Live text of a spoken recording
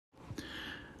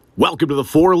Welcome to the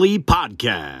Four Lead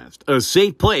Podcast, a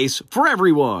safe place for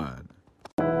everyone.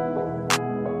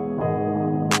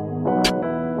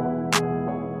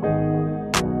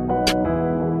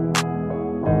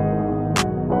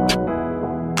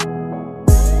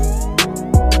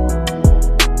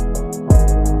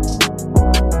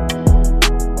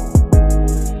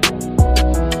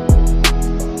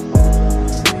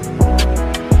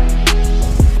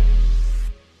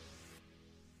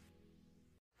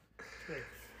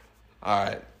 All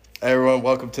right, everyone,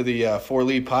 welcome to the Four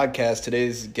Lead Podcast.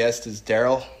 Today's guest is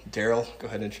Darrell. Darrell, go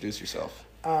ahead and introduce yourself.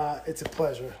 It's a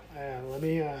pleasure. Let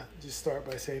me just start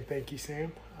by saying thank you,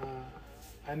 Sam.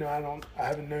 I know I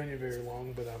haven't known you very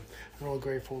long, but I'm really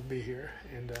grateful to be here,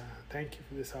 and thank you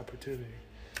for this opportunity.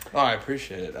 Oh, I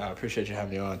appreciate it. I appreciate you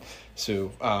having me on.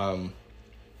 So,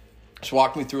 just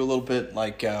walk me through a little bit,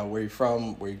 like where you're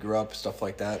from, where you grew up, stuff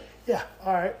like that. Yeah,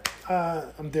 all right.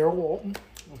 I'm Darrell Walton.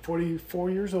 I'm 44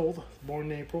 years old, born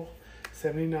in April,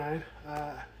 79,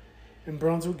 in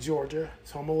Brunswick, Georgia.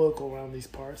 So I'm a local around these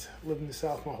parts. Lived in the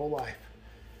South my whole life.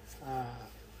 A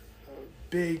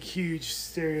big, huge,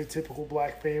 stereotypical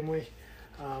black family.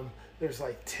 There's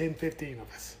like 10, 15 of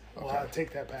us. Okay. Well, I'll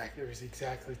take that back. There's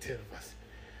exactly 10 of us.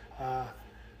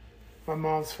 My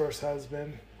mom's first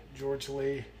husband, George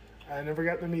Lee. I never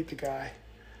got to meet the guy.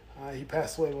 He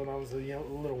passed away when I was a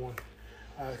little one.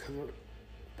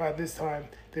 By this time,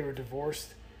 they were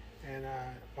divorced, and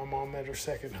my mom met her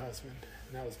second husband,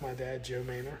 and that was my dad, Joe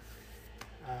Maynor.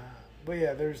 But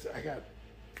yeah,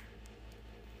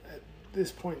 at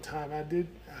this point in time, a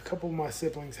couple of my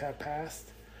siblings have passed,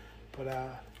 but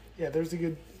yeah, there's a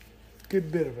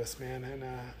good bit of us, man, and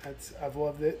I've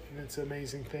loved it, and it's an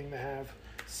amazing thing to have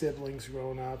siblings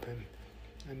growing up,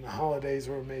 and the holidays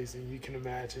were amazing. You can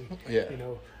imagine,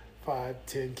 5,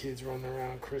 10 kids running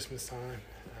around Christmas time.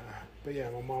 But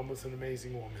yeah, my mom was an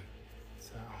amazing woman,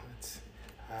 so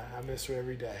I miss her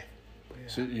every day. But yeah.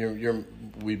 So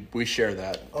we share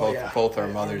that. Both our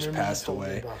mothers passed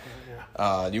away.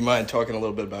 Do you mind talking a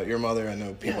little bit about your mother? I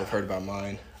know people have heard about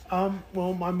mine.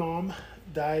 Well, my mom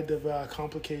died of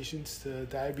complications to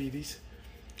diabetes.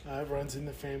 It runs in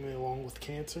the family along with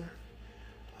cancer.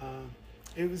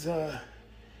 It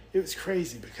was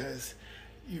crazy because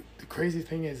the crazy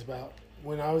thing is about.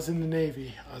 When I was in the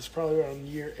Navy, I was probably around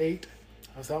year 8.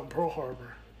 I was out in Pearl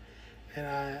Harbor, and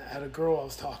I had a girl I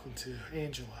was talking to,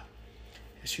 Angela.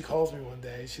 And she calls me one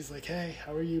day. She's like, "Hey,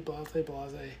 how are you? Blase,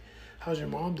 blase. How's your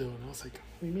mom doing?" I was like,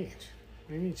 "What do you mean? What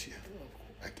do you mean?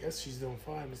 I guess she's doing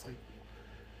fine." I was like,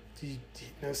 do you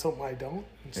know something I don't?"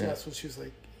 And so that's when she was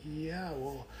like, "Yeah,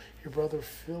 well, your brother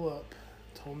Philip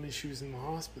told me she was in the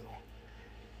hospital."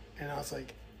 And I was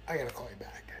like, "I got to call you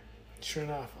back." Sure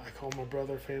enough, I called my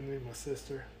brother, family, my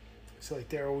sister. She's like,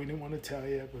 "Darrell, we didn't want to tell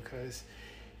you because,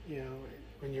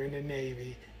 when you're in the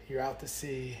Navy, you're out to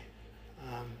sea,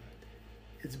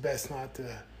 it's best not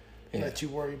to let you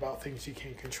worry about things you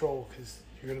can't control because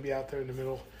you're going to be out there in the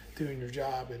middle doing your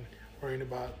job and worrying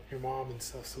about your mom and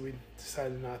stuff. So we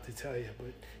decided not to tell you,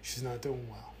 but she's not doing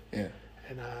well." Yeah.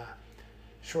 And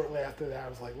shortly after that, I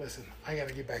was like, "Listen, I got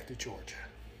to get back to Georgia.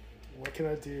 What can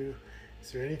I do?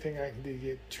 Is there anything I can do to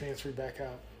get transferred back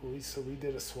out?" So we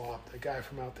did a swap. A guy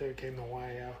from out there came to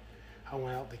Hawaii. I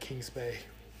went out to Kings Bay,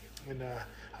 and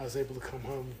I was able to come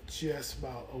home just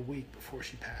about a week before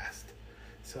she passed.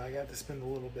 So I got to spend a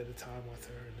little bit of time with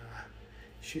her,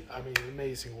 and an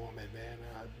amazing woman, man.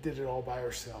 Did it all by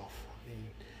herself.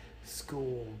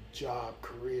 School, job,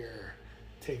 career,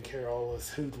 taking care of all those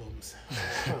hoodlums.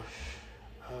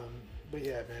 But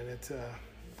yeah, man,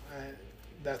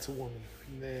 that's a woman.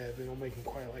 They don't make them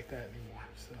quite like that anymore.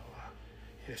 So,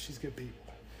 yeah, she's good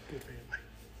people, good family.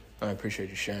 I appreciate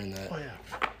you sharing that. Oh, yeah.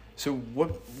 So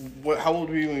how old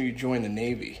were you when you joined the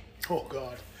Navy? Oh,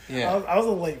 God. Yeah. I was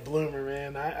a late bloomer,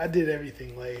 man. I did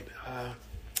everything late.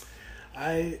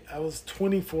 I was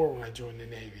 24 when I joined the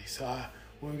Navy. So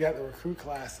when we got the recruit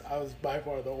class, I was by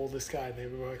far the oldest guy, and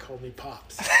everybody called me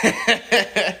Pops.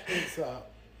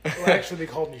 Actually, they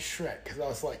called me Shrek because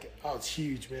I was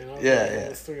huge, man. I was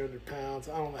almost 300 pounds.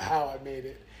 I don't know how I made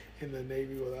it in the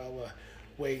Navy with all the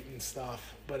weight and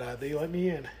stuff, but they let me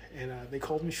in, and they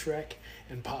called me Shrek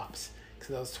and Pops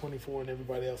because I was 24 and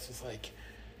everybody else was like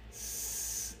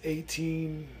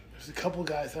 18. There's a couple of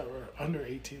guys that were under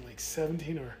 18, like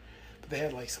 17, but they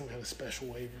had like some kind of special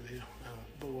waiver,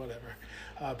 but whatever.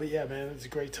 But yeah, man, it was a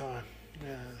great time.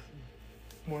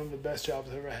 One of the best jobs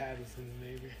I ever had was in the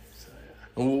Navy. So,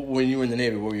 yeah. When you were in the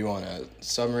Navy, what were you on, a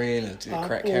submarine, a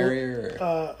carrier?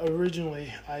 Or?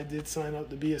 Originally, I did sign up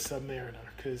to be a submariner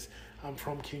because I'm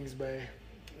from Kings Bay.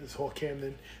 It's whole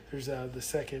Camden. There's the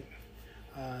second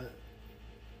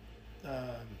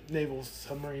naval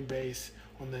submarine base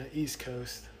on the East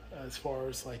Coast, as far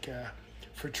as like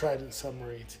for Trident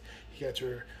submarines. You got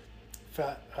your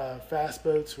fast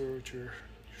boats, which are your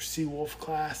Seawolf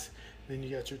class, and then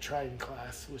you got your Trident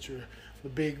class, which are the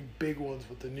big ones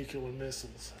with the nuclear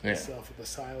missiles and stuff, with the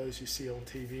silos you see on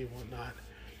TV and whatnot.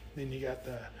 Then you got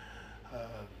the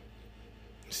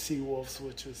Seawolves,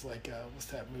 which is like what's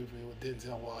that movie with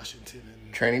Denzel Washington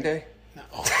and Training Day? No.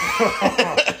 I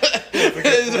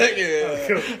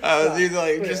was either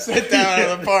like, just sit down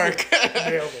in the park.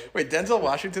 Wait, Denzel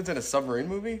Washington's in a submarine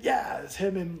movie? Yeah, it's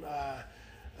him and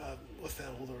what's that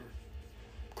older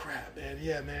crap, man?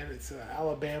 Yeah, man, it's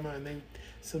Alabama, and they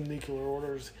some nuclear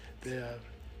orders. The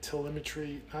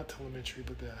telemetry, not telemetry,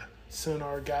 but the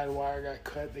sonar guide wire got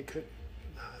cut. They couldn't.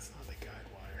 No, it's not the guide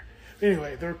wire.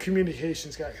 Anyway, their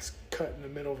communications got cut in the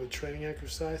middle of a training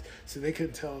exercise, so they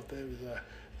couldn't tell if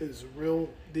it was a real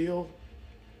deal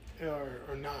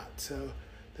or not. So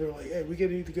they were like, hey, we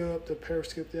need to go up to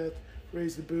periscope depth,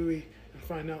 raise the buoy, and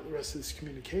find out the rest of this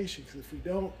communication, because if we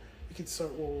don't, we could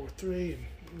start World War III. And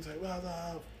it was like,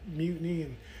 well, mutiny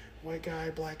and white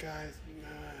guy, black guys.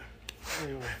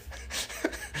 Anyway,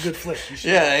 good flick.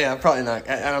 Yeah, probably not.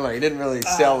 I don't know. You didn't really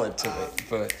sell it to me,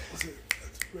 but was it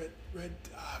red?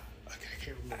 I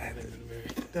can't remember the name of the movie.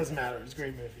 Doesn't matter. It's a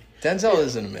great movie. Denzel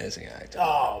is an amazing actor.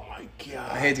 Oh my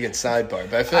god! I hate to get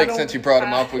sidebarred, but I feel like since you brought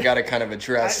him up, we got to kind of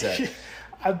address that.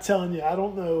 I'm telling you, I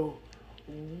don't know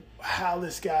how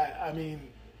this guy. I mean,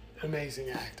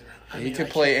 amazing actor. He could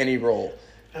play any role.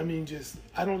 I mean,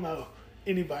 I don't know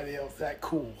anybody else that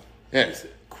cool. Yeah. Just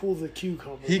cool as a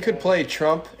cucumber. He could play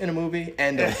Trump in a movie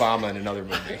and Obama in another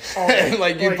movie. Oh,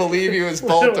 like you believe he was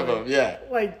both of them. Yeah.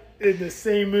 Like in the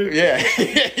same movie. Yeah.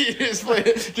 He just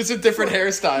played just a different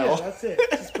hairstyle. Yeah, that's it.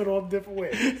 Just put on different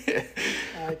wigs.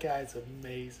 That guy's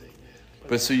amazing, man.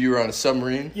 But so you were on a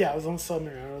submarine? Yeah, I was on a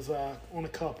submarine. I was on a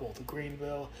couple. The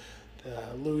Greenville,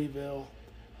 the Louisville,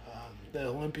 the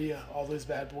Olympia. All those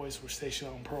bad boys were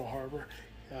stationed out in Pearl Harbor.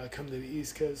 Come to the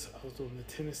East Coast. I was on the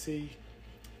Tennessee.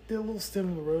 Did a little stint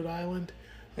on the Rhode Island.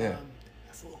 Yeah.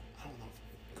 That's a little, I don't know.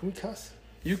 Can we cuss?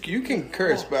 You can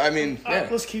curse, but I mean, yeah.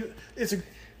 Let's keep it.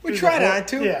 We try not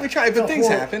to. Yeah, we try, but things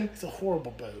happen. It's a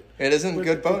horrible boat. It isn't a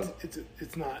good boat?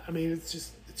 It's not. I mean,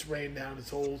 it's ran down.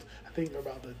 It's old. I think they're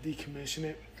about to decommission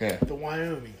it. Yeah. The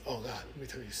Wyoming. Oh, God. Let me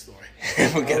tell you a story.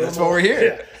 That's why we're here.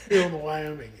 Yeah. We're on the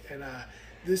Wyoming. And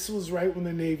this was right when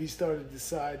the Navy started to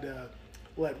decide to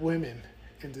let women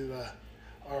into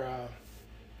our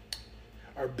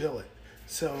billet.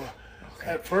 So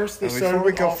at first they started. Before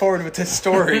we go forward with this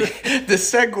story, the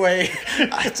segue,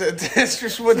 I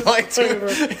just would like to.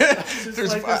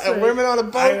 There's women on a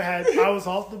boat. I was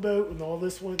off the boat when all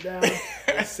this went down.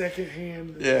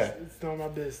 Secondhand. Yeah. It's not my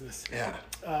business. Yeah.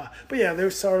 But yeah, they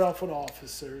started off with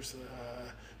officers,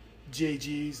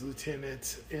 JGs,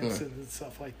 lieutenants, ensigns, and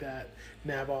stuff like that.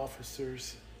 NAV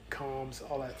officers, comms,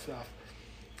 all that stuff.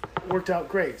 Worked out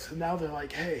great. So now they're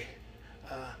like, hey,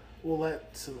 we'll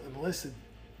let some enlisted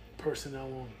personnel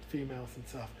on, females and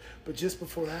stuff. But just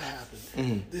before that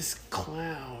happened, this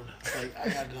clown, like, I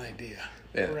got an idea.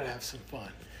 Yeah. We're going to have some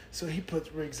fun. So he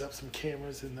rigs up some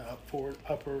cameras in the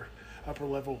upper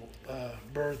level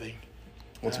berthing.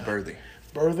 What's berthing?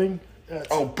 Berthing?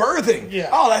 Berthing. Yeah.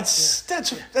 Oh,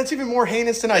 that's even more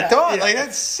heinous than I thought. Yeah. Like,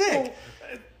 that's sick.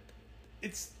 Well,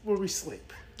 it's where we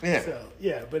sleep. Yeah. So,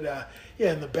 yeah, but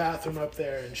in the bathroom up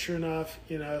there, and sure enough,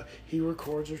 he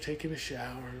records her taking a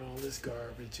shower and all this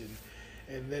garbage,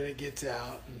 and then it gets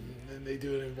out, and then they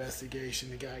do an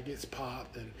investigation. The guy gets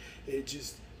popped, and it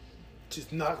just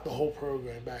knocked the whole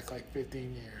program back like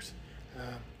 15 years.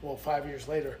 5 years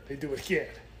later, they do it again.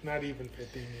 Not even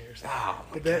 15 years. Oh,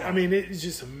 but then, I mean, it was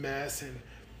just a mess, and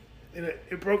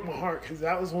it broke my heart, because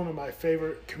that was one of my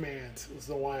favorite commands. It was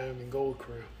the Wyoming Gold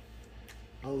Crew.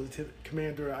 Lieutenant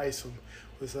Commander Isom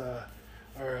was our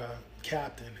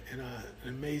captain, and an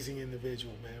amazing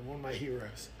individual, man. One of my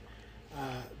heroes.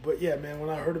 But yeah, man, when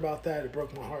I heard about that, it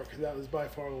broke my heart, because that was by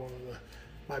far one of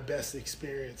my best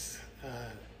experience.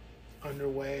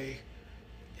 Underway,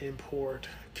 import,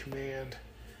 command,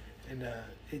 and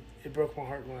it broke my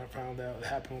heart when I found out it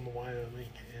happened on the Wyoming,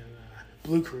 and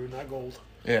Blue Crew, not Gold.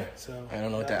 Yeah. So I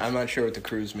don't know what I'm not sure what the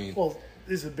crews mean. Well,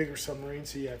 this is a bigger submarine,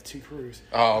 so you have two crews.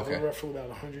 Oh, okay. They're roughly about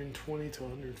 120 to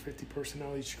 150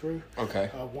 personnel each crew. Okay.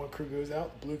 One crew goes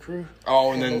out, the Blue Crew.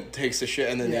 Oh, and then takes the shit,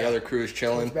 and then the other crew is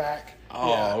chilling. Comes back.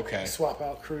 Oh, okay. Swap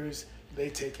out crews. They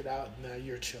take it out, and now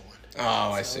you're chilling.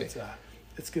 Oh, I see.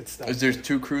 It's good stuff. Is there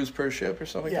 2 crews per ship or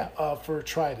something? Yeah, for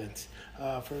Trident.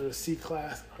 For the C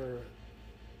class or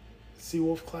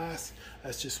Seawolf class,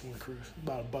 that's just one crew.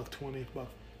 About $120,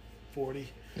 40.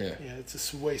 Yeah. Yeah,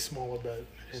 it's a way smaller boat.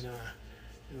 And you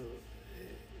know,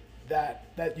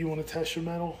 that you want to test your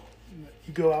metal,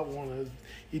 you go out one of those.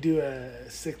 You do a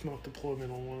 6-month deployment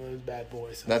on one of those bad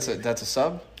boys. That's a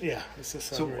sub? Yeah, it's a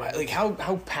sub. So, like,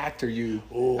 how packed are you?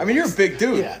 Oh, I mean, you're a big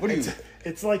dude. Yeah, what do you...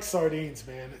 It's like sardines,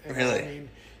 man. And Really? I mean,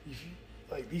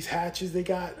 like, these hatches they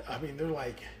got, I mean, they're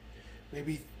like,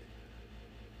 maybe,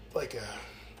 like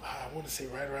I want to say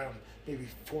right around maybe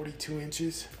 42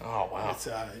 inches. Oh, wow. It's,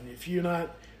 and if you're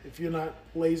not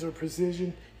laser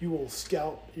precision, you will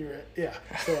scalp your, yeah.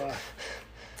 So,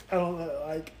 I don't know,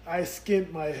 like, I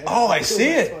skint my head. Oh, I see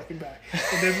it. Fucking back.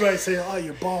 And everybody say, oh,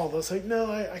 you're bald. I was like,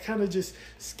 no, I kind of just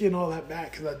skin all that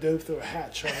back because I dove through a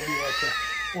hat trying to be like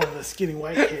one of the skinny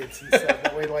white kids and stuff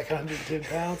that weighed like 110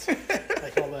 pounds.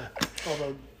 Like all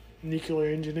the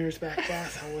nuclear engineers back then.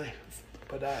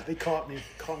 But they caught me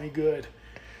good.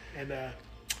 And,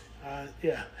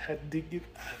 yeah,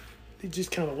 they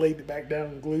just kind of laid it back down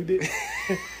and glued it.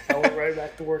 I went right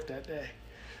back to work that day.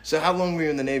 So how long were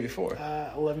you in the Navy for?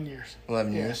 11 years.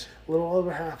 11 years? A little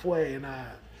over halfway. And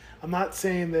I'm not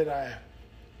saying that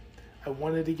I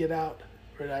wanted to get out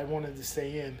or that I wanted to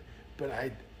stay in, but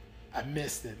I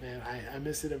missed it, man. I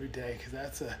miss it every day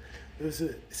because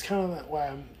it's kind of why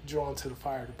I'm drawn to the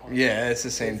fire department. Yeah, it's the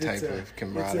same type of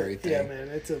camaraderie thing. Yeah, man,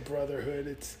 it's a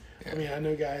brotherhood. I mean, I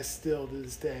know guys still to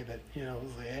this day that, you know,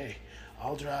 it's like, hey,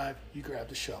 I'll drive, you grab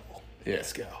the shovel. Yeah.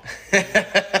 Let's go.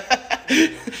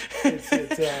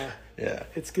 Yeah.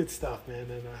 It's good stuff, man,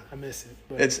 and I miss it.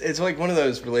 But it's like one of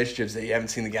those relationships that you haven't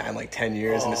seen the guy in like 10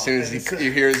 years, and as soon as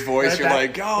you hear his voice, you're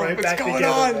like, oh, what's going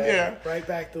on? Man. Yeah. Right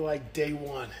back to like day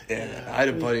one. Yeah. I had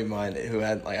a buddy of mine who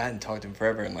had, like, I hadn't talked to him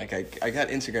forever, and like I got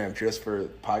Instagram just for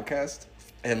podcast.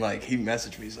 And, like, he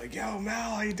messaged me. He's like, yo,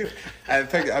 Mal, how you doing?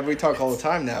 We talk all the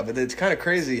time now, but it's kind of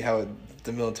crazy how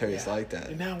the military is like that.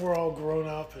 And now we're all grown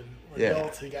up and we're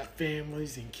adults and got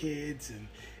families and kids. And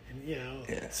you know,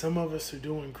 some of us are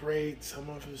doing great.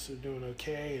 Some of us are doing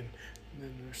okay. And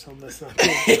then there's some that's not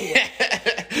doing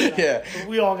good. Yeah. But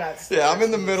we all got stuff. Yeah, I'm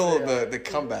in the middle of the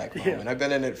comeback moment. I've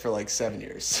been in it for, like, 7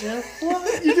 years. Yeah.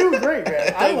 Well, you're doing great,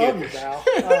 man. I love you, Val.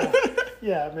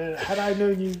 Yeah, man. Had I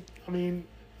known you, I mean...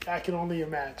 I can only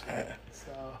imagine.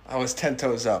 So I was 10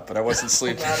 toes up, but I wasn't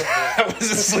sleeping. I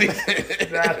wasn't sleeping.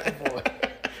 Boy.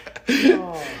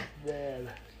 Oh man.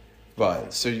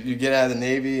 But so you get out of the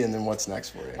Navy, and then what's next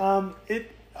for you? Man,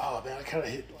 I kind of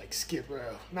hit like skid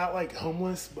row. Not like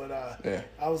homeless, but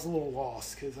I was a little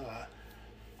lost because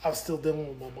I was still dealing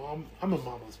with my mom. I'm a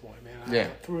mama's boy, man.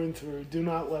 Through and through. Do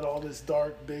not let all this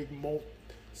dark, big,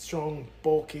 strong,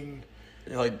 bulking.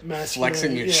 You're like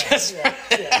flexing your chest.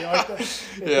 Yeah,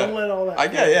 don't let all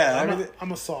that.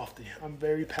 I'm a softie. I'm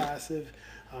very passive.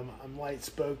 I'm light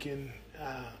spoken.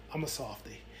 I'm a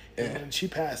softie. And when she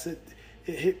passed it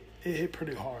hit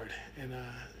pretty hard, and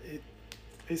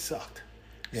it sucked.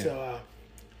 Yeah. So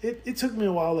it took me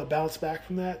a while to bounce back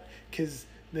from that because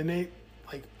the Navy,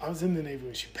 like I was in the Navy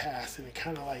when she passed, and it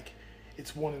kind of like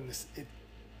it's one in this.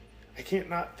 I can't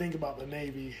not think about the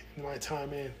Navy and my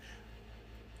time in.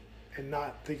 And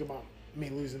not think about me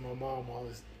losing my mom while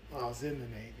I was in the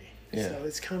Navy. Yeah. So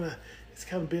it's kind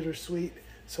of bittersweet.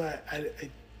 So I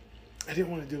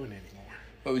didn't want to do it anymore.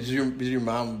 But was your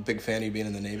mom a big fan of you being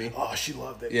in the Navy? Oh, she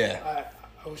loved it. Yeah.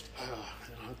 I don't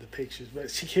have the pictures, but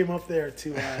she came up there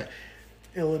to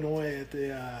Illinois at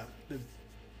the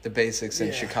basics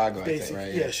in Chicago, I think,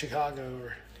 right? Yeah, Chicago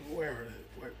or wherever,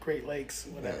 Great Lakes,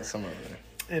 whatever. Yeah, somewhere over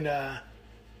there.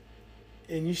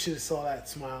 And you should have saw that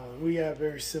smile. And we got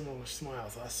very similar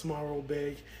smiles. I smile real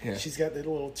big. Yeah. She's got that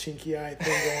little chinky eye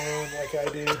thing going on like I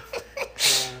do.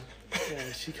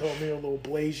 She called me a little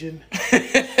Blasian.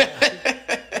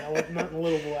 Nothing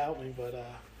little without me, but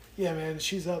yeah, man,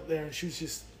 she's up there and she was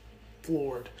just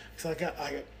floored. Cause I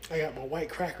got my white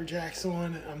Cracker Jacks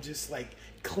on. I'm just like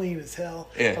clean as hell.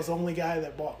 Yeah. I was the only guy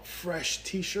that bought fresh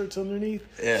T-shirts underneath,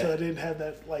 so I didn't have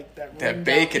that bacon neck. Oh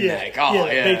bacon neck.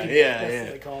 That's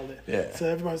what they called it. Yeah. So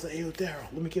everybody's like, "Hey, Darrell,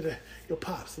 let me get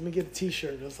Pops, let me get a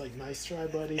T-shirt." And I was like, "Nice try,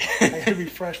 buddy. I gotta be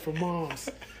fresh for moms."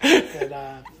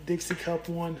 And Dixie Cup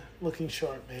one, looking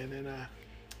sharp, man. And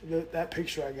that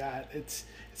picture I got, it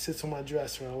sits on my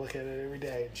dresser, and I look at it every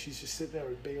day. And she's just sitting there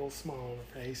with a big old smile on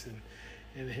her face,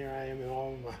 and here I am in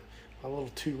all of my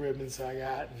little 2 ribbons I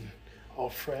got, and all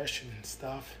fresh and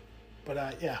stuff.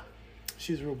 But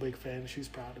she's a real big fan. She was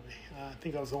proud of me. I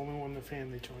think I was the only one in the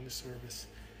family joined the service.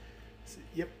 So,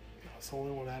 yep, I was the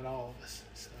only one out of all of us.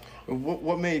 So.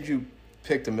 What made you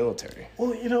pick the military?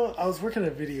 Well, you know, I was working at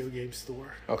a video game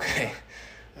store. Okay.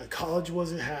 College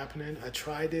wasn't happening. I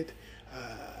tried it.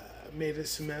 Made a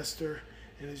semester,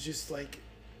 and it's just like,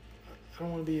 I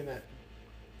don't want to be in that.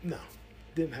 No.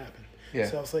 Didn't happen. Yeah.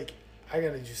 So I was like, I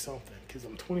got to do something because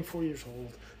I'm 24 years old.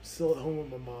 I'm still at home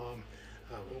with my mom.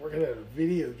 I'm working at a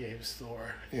video game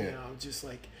store. Yeah. You know, I'm just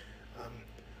like, I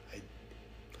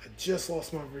just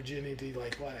lost my virginity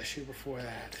like last year before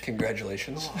that.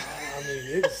 Congratulations. Oh, I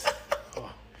mean, it's.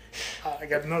 Oh, I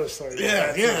got another story.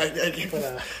 Yeah.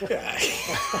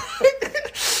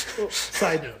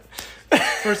 Side note.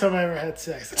 First time I ever had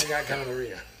sex, I got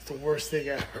gonorrhea. It's the worst thing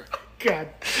ever. God.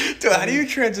 Dude, how do you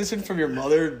transition from your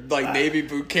mother, like, Navy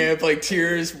boot camp, like,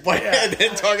 tears, and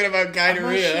then talking about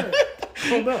gonorrhea? I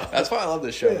don't know. That's why I love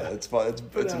this show. Yeah. It's fun.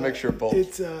 It's a mixture of both.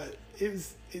 It's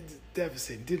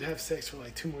devastating. Didn't have sex for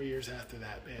like 2 more years after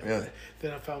that, man. Really?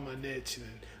 Then I found my niche, and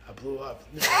then I blew up.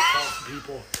 Never talked to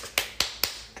people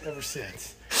ever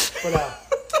since. But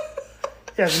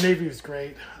yeah, the Navy was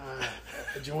great.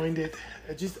 I joined it.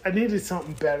 I needed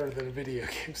something better than a video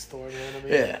game store, man. I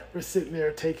mean, we're sitting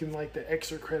there taking like the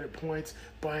extra credit points,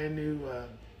 buying new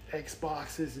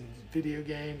Xboxes and video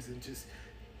games, and just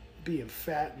being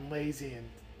fat and lazy and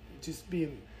just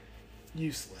being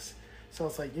useless. So I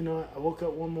was like, you know what? I woke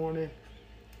up one morning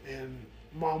and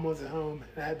mom was at home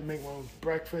and I had to make my own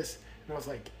breakfast. And I was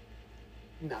like,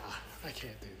 nah, I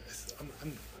can't do this.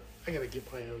 I got to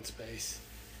get my own space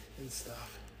and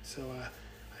stuff. So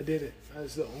I did it.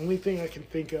 That's the only thing I can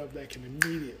think of that can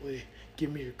immediately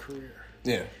give me a career.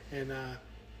 Yeah. And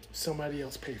somebody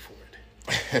else pay for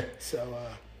it. So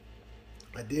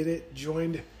I did it,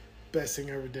 joined, best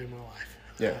thing I ever did in my life.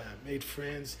 Yeah. Made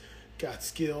friends, got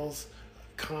skills,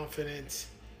 confidence,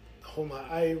 the whole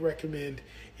lot. I recommend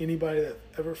anybody that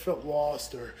ever felt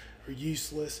lost or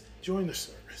useless, join the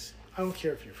service. I don't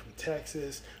care if you're from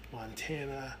Texas,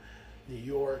 Montana, New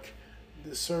York.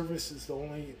 The service is the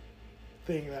only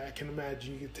thing that I can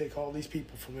imagine. You can take all these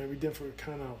people from every different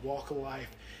kind of walk of life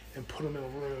and put them in a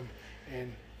room,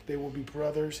 and they will be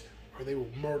brothers or they will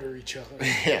murder each other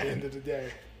at the end of the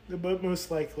day. But most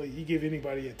likely, you give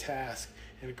anybody a task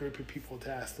and a group of people a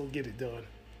task, they'll get it done.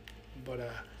 But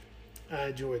I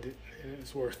enjoyed it, and it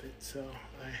was worth it. So,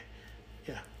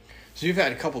 So you've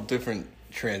had a couple different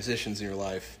transitions in your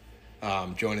life,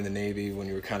 joining the Navy when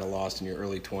you were kind of lost in your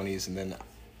early 20s, and then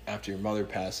after your mother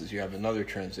passes, you have another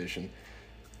transition.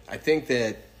 I think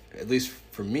that, at least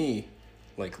for me,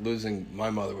 like, losing my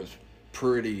mother was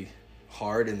pretty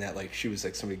hard in that, like, she was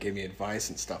like somebody gave me advice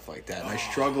and stuff like that, and I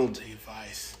struggled. The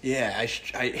advice. Yeah, I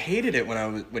hated it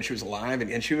when she was alive,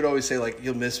 and she would always say, like,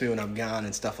 you'll miss me when I'm gone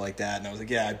and stuff like that, and I was like,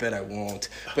 yeah, I bet I won't,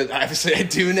 but obviously I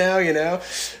do now, you know.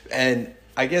 And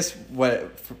I guess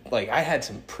I had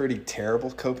some pretty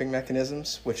terrible coping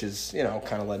mechanisms, which is, you know,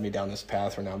 kind of led me down this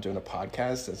path where now I'm doing a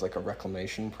podcast as like a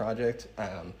reclamation project.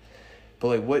 But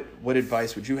like, what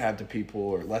advice would you have to people,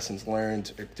 or lessons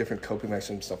learned, or different coping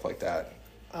mechanisms, stuff like that?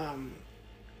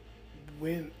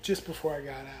 Just before I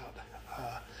got out,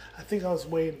 I think I was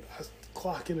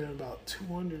clocking in about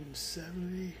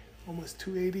 270, almost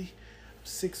 280. I'm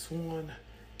 6'1".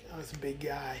 I was a big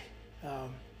guy.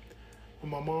 When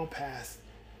my mom passed,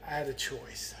 I had a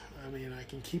choice. I mean, I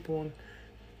can keep on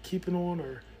keeping on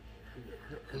or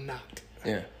not.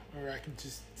 Yeah. Or I can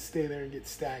just stay there and get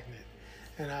stagnant.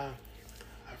 And I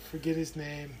forget his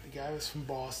name. The guy was from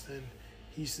Boston.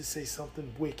 He used to say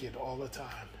something wicked all the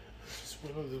time. Just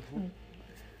one of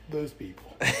those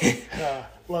people.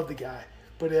 Love the guy.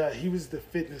 But he was the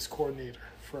fitness coordinator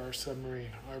for our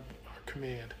submarine, our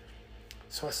command.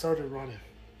 So I started running.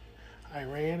 I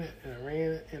ran it, and I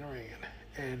ran it, and I ran.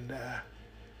 And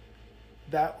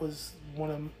that was one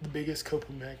of the biggest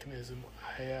coping mechanisms.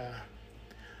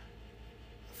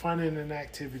 Finding an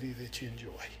activity that you enjoy.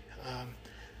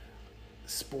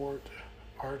 Sport,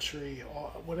 archery,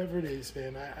 whatever it is,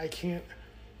 man. I can't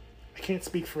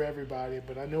speak for everybody,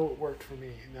 but I know it worked for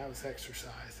me, and that was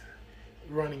exercise,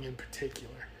 running in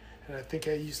particular. And I think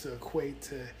I used to equate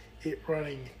to it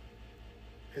running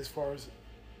as far as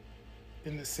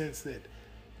in the sense that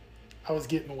I was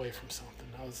getting away from something.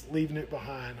 I was leaving it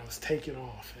behind. I was taking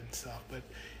off and stuff. But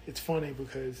it's funny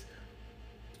because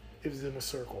it was in a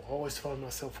circle. I always found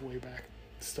myself way back,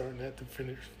 starting at the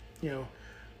finish,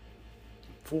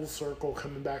 full circle,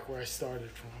 coming back where I started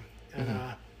from.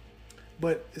 And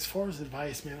but as far as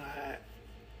advice, man,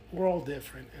 we're all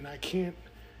different, and I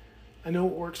know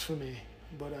it works for me,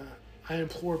 but I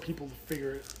implore people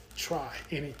to try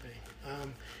anything.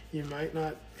 You might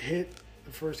not hit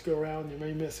the first go around, you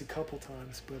may miss a couple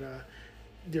times, but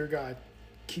dear God,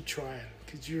 keep trying,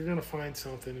 because you're going to find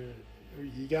something, or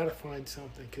you got to find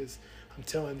something, because I'm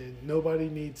telling you, nobody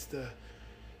needs to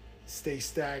stay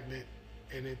stagnant,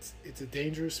 and it's a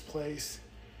dangerous place.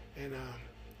 And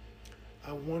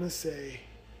I want to say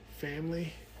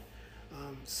family,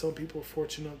 Some people are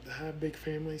fortunate to have big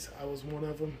families. I was one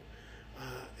of them.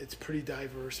 It's pretty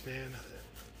diverse, man.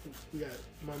 We got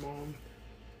my mom,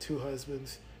 2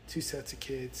 husbands, 2 sets of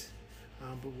kids,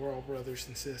 but we're all brothers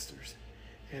and sisters.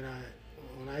 And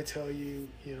when I tell you,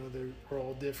 we're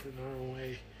all different in our own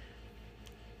way,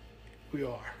 we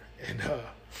are. And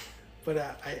but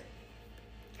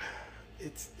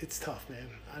it's tough, man.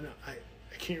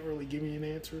 I can't really give you an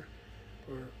answer,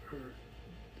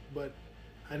 but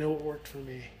I know it worked for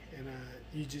me, and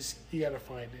you gotta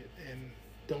find it, and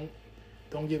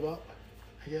don't give up,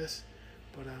 I guess.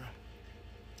 But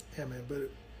yeah, man. But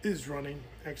it is running,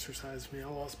 exercise for me. I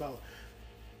lost about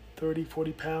 30,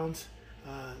 40 pounds.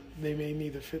 They made me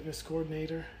the fitness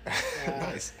coordinator.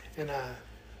 Nice. And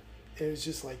it was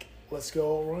just like, let's go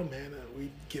all run, man.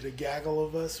 We get a gaggle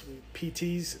of us.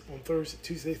 PTs on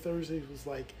Tuesday, Thursday was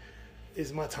like,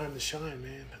 it's my time to shine,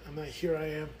 man. I'm like, here I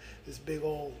am, this big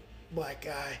old black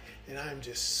guy, and I'm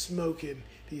just smoking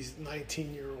these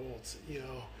 19-year-olds,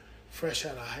 fresh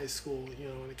out of high school,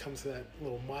 when it comes to that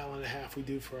little 1.5 miles we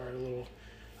do for our little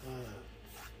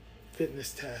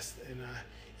fitness test. And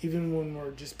even when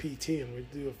we're just PT and we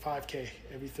do a 5K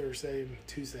every Thursday and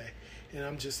Tuesday, and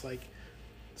I'm just like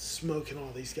smoking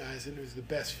all these guys, and it was the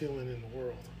best feeling in the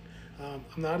world.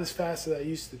 I'm not as fast as I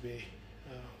used to be.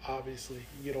 Obviously,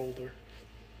 you get older,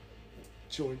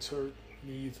 joints hurt,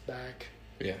 knees, back,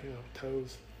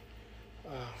 toes.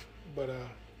 But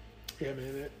yeah,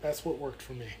 man, that's what worked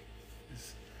for me,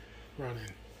 is running.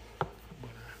 But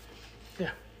yeah.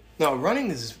 No,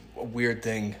 running is a weird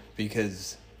thing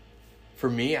because for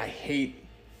me, I hate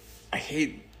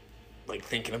like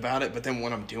thinking about it, but then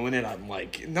when I'm doing it, I'm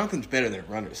like, nothing's better than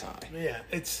runner's high. Yeah,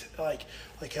 it's like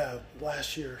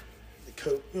last year, that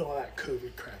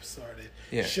COVID crap started.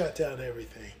 Yeah. Shut down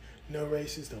everything. No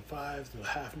races, no 5s, no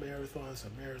half marathons,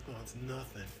 no marathons,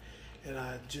 nothing. And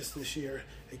just this year,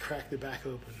 they cracked it back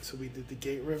open. So we did the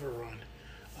Gate River Run.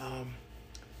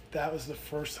 That was the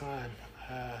first time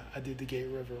I did the Gate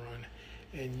River Run.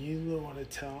 And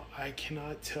I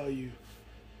cannot tell you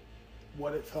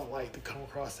what it felt like to come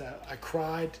across that. I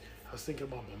cried. I was thinking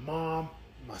about my mom,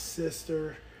 my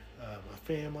sister, my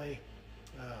family,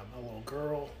 my little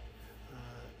girl.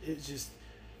 It's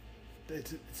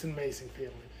an amazing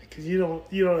feeling because you don't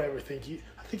ever think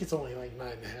I think it's only like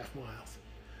 9.5 miles.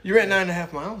 You ran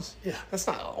 9.5 miles? Yeah. That's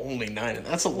not only 9.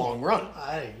 That's a long run.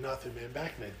 I ain't nothing, man.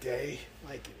 Back in the day,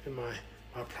 like in my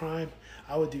prime,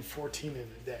 I would do 14 in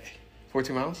a day.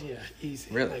 14 miles? Yeah,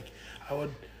 easy. Really? Like I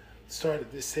would start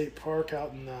at the state park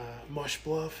out in Mush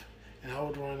Bluff, and I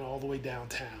would run all the way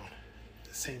downtown,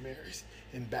 the St. Mary's,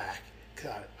 and back.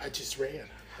 God, I just ran.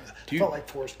 I felt like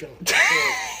Forrest Gump.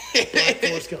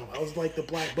 Forrest Gump. I was like the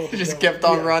black bubble. You just kept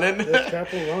on running. Just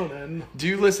kept on running. Do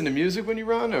you listen to music when you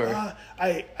run, or?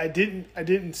 I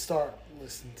didn't start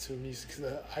listening to music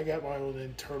because I got my own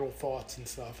internal thoughts and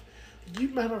stuff.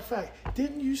 Matter of fact,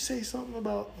 didn't you say something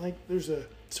about like there's a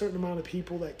certain amount of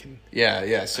people that can?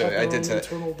 Yeah. So have I did say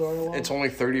internal dialogue. it's only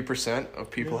 30%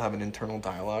 of people have an internal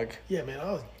dialogue. Yeah, man,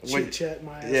 I was chit-chatting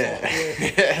my ass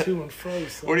Yeah. off to and fro.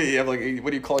 So. What do you have? Like,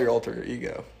 what do you call your alter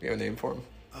ego? You have a name for him?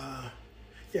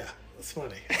 Yeah, it's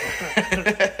funny.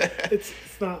 it's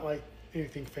not like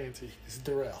anything fancy. It's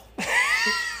Darrell.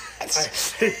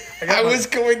 I was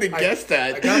going to guess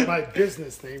that. I got my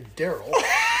business name, Darrell,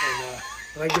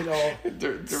 and I get all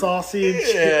saucy and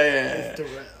shit. Yeah. It's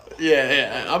Darrell.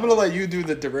 Yeah. I'm gonna let you do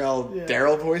the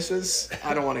Darrell voices.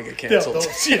 I don't want to get canceled.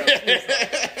 Shoe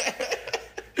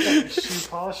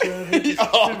polish.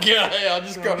 Oh yeah, I'll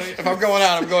just go. If I'm going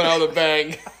out, I'm going out with a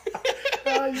bang.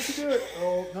 You can do it.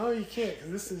 Oh no, you can't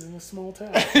because this is in a small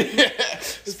town.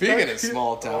 Speaking of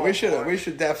small town, we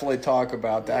should definitely talk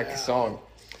about that song.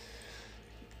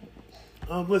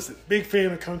 Listen, big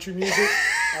fan of country music.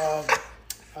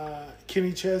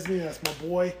 Kenny Chesney, that's my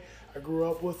boy. I grew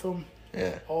up with him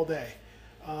all day.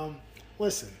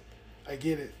 Listen, I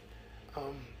get it.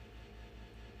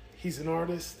 He's an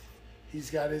artist. He's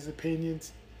got his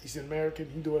opinions. He's an American.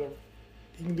 He can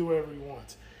do whatever he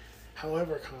wants.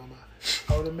 However,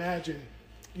 I would imagine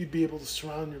you'd be able to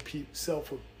surround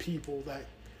yourself with people that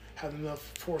have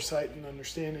enough foresight and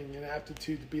understanding and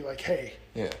aptitude to be like, hey,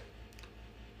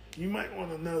 you might want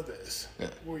to know this. Yeah.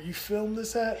 Where you filmed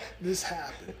this at, this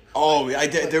happened. Oh, I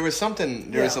did. Like, there was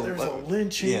something. There was a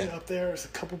lynching up there. There's a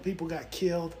couple people got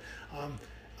killed.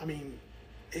 I mean,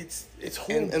 it's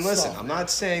horrible. And listen, I'm not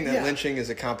saying that lynching is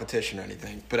a competition or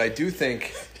anything, but I do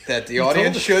think that the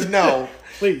audience should know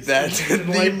that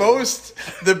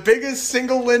the biggest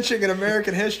single lynching in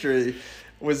American history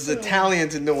was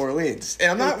Italians in New Orleans.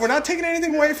 And we're not taking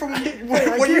anything away from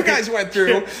what you guys went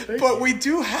through, but we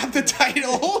do have the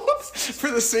title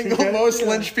for the single most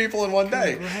lynched people in one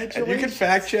day. And you can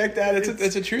fact check that.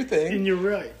 It's a true thing. And you're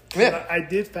right. Yeah. I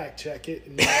did fact check it,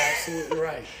 and you're absolutely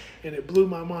right. And it blew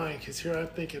my mind because here I'm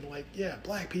thinking like, yeah,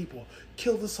 black people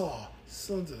killed us all.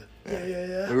 Sons of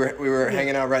yeah. We were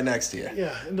hanging out right next to you.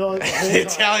 Yeah, and all, the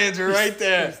Italians are right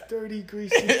there. It's dirty,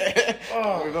 greasy.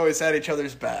 Oh. We've always had each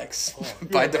other's backs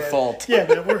by default. Man.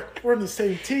 Yeah, man, we're on the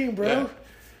same team, bro.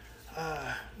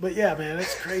 Yeah. But yeah, man,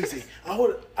 it's crazy. I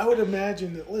would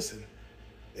imagine that. Listen,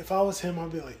 if I was him,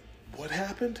 I'd be like, "What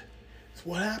happened?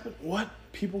 What happened? What?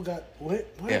 People got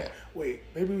lit? What? Yeah. Wait,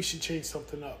 maybe we should change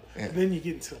something up." Yeah. And then you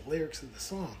get into the lyrics of the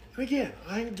song. And again,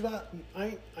 I'm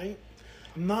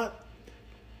not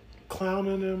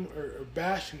clowning him or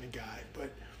bashing the guy,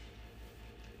 but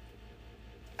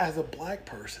as a black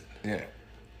person,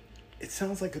 it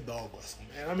sounds like a dog whistle,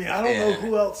 man. I mean, I don't know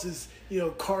who else is,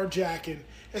 carjacking,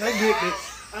 and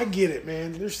I get it,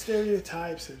 man. There's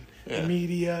stereotypes in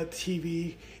media,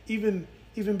 TV, even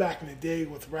back in the day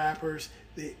with rappers.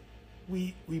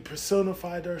 We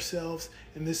personified ourselves,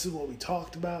 and this is what we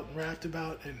talked about and rapped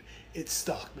about, and it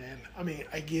stuck, man. I mean,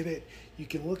 I get it. You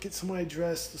can look at somebody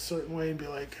dressed a certain way and be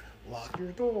like, lock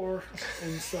your door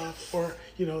and stuff, or,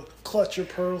 clutch your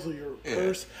pearls or your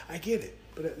purse. I get it.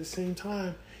 But at the same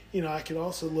time, I could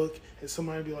also look at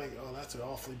somebody and be like, oh, that's an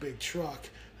awfully big truck.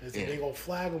 There's a big old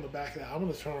flag on the back of that. I'm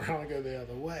going to turn around and go the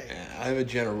other way. Yeah, I have a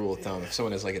general rule of thumb. If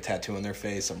someone has like a tattoo on their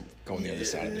face, I'm going the other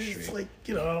side of the street. It's like,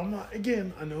 I'm not,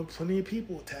 again, I know plenty of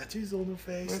people with tattoos on their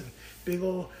face and big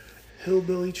old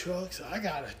hillbilly trucks. I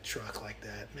got a truck like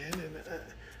that, man.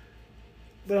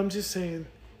 But I'm just saying,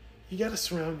 you got to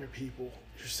surround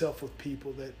yourself with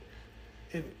people that,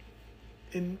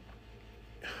 and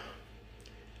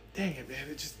dang it, man,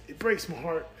 it breaks my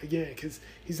heart again, because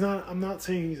I'm not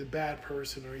saying he's a bad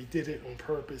person or he did it on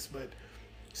purpose, but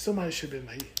somebody should have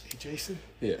been like, hey, Jason,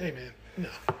 hey, man, no,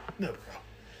 bro.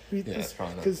 I mean, that's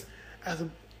fine. Because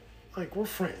we're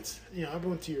friends. I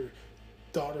went to your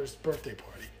daughter's birthday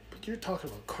party, but you're talking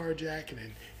about carjacking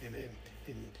and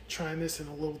trying this in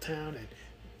a little town, and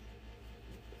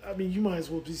I mean, you might as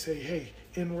well just say, hey,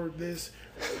 N-word this,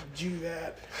 Jew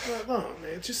that. No,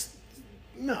 man, just,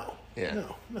 no.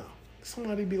 No.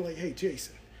 Somebody be like, hey,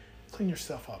 Jason, clean your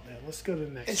stuff up, man. Let's go to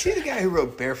the next Is he the guy who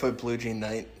wrote Barefoot Blue Jean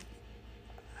Night?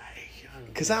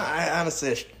 Because I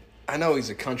honestly, I know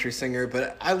he's a country singer,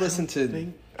 but I listen to,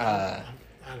 I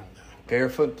don't know.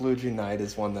 Barefoot Blue Jean Night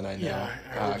is one that I know. Yeah,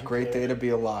 I heard you Great play Day it. to Be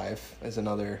Alive is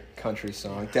another country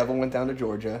song. Devil Went Down to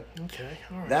Georgia. Okay,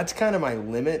 all right. That's kind of my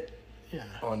limit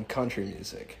on country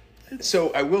music.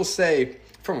 So I will say,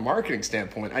 from a marketing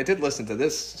standpoint, I did listen to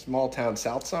this Small Town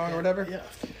South song or whatever. Yeah,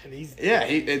 and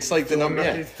it's like the number.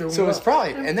 Yeah. So it's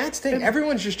probably, and that's the thing.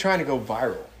 Everyone's just trying to go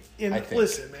viral. And I think.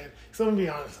 listen, man. So I'm gonna be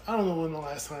honest. I don't know when the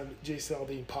last time Jason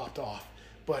Aldean popped off,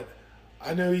 but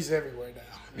I know he's everywhere now.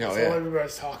 That's all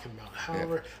everybody's talking about.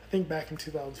 However, I think back in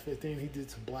 2015 he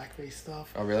did some blackface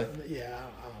stuff. Oh, really? Yeah,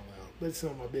 I don't know. But it's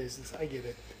not my business. I get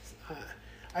it.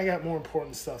 I got more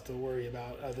important stuff to worry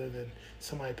about other than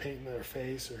somebody painting their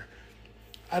face. Or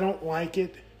I don't like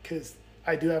it because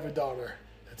I do have a daughter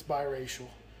that's biracial,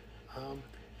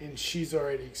 and she's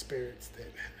already experienced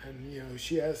it. And,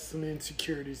 she has some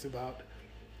insecurities about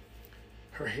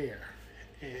her hair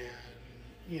and,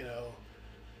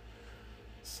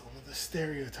 some of the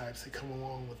stereotypes that come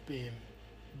along with being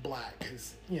black.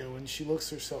 Because, when she looks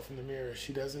herself in the mirror,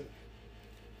 she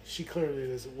clearly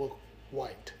doesn't look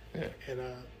white. Yeah. And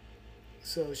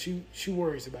so she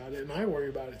worries about it, and I worry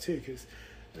about it too, because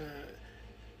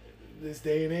this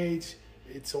day and age,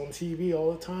 it's on TV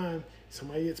all the time.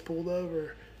 Somebody gets pulled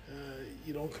over,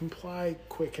 you don't comply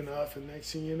quick enough, and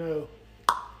next thing you know,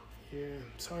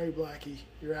 sorry, Blackie,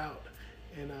 you're out.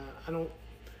 And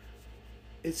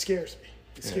it scares me.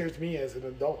 It scares me as an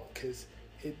adult, because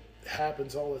it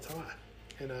happens all the time.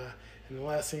 And the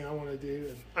last thing I want to do,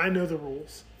 and I know the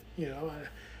rules,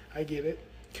 I get it,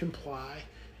 comply,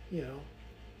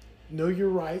 know your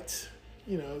rights,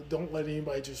 don't let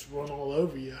anybody just run all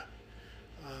over you.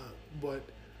 But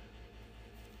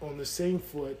on the same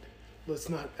foot, let's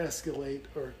not escalate,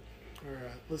 or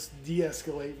let's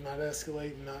de-escalate, not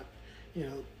escalate, and not,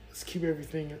 let's keep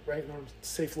everything right in our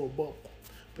safe little bubble.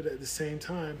 But at the same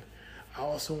time, I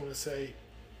also want to say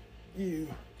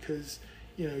because,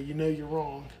 you know you're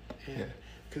wrong. And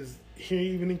because here,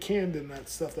 even in Camden, that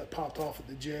stuff that popped off at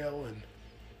the jail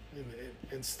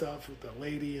and stuff with the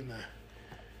lady and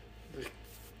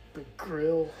the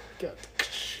grill got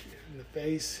in the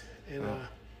face, and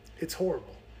it's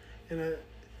horrible. And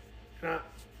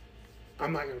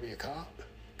I'm not going to be a cop,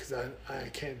 because I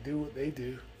can't do what they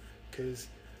do because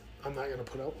I'm not going to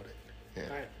put up with it.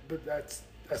 Yeah. But that's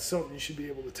something you should be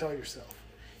able to tell yourself.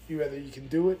 Either you can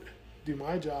do it, do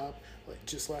my job, like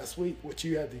just last week, what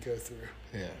you had to go through.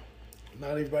 Yeah.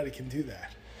 Not everybody can do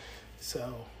that.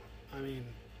 So, I mean,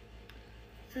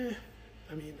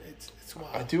 it's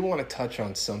wild. I do want to touch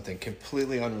on something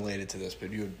completely unrelated to this,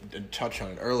 but you had touched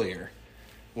on it earlier,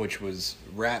 which was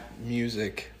rap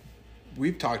music.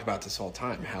 We've talked about this all the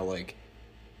time, how, like,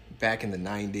 back in the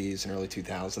 90s and early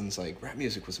 2000s, like, rap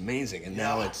music was amazing, and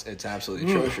now it's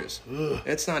absolutely atrocious.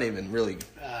 It's not even really...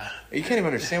 you can't even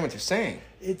understand what they're saying.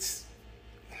 It's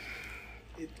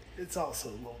also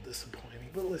a little disappointing.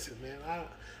 But listen, man, I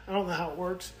don't know how it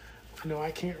works. I know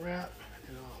I can't rap.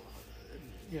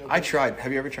 I tried.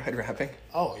 Have you ever tried rapping?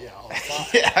 Oh yeah, all the time.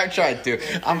 Yeah, I've tried too.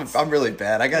 I'm really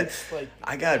bad. I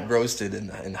got roasted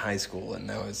in high school, and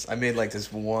I made like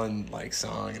this one like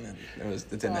song, and it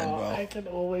didn't end well. I can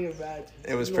only imagine.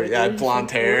 It was pretty. I had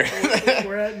blonde hair.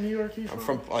 Where at New York? I'm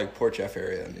from like Port Jeff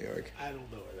area in New York. I don't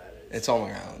know where that is. It's all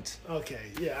Long Island. Okay,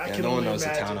 yeah, I can. No one only knows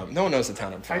imagine. the town. No one knows the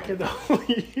town I'm from. I can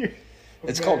only.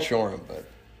 It's called Shoreham, but.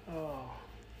 Oh.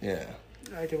 Yeah.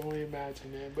 I can only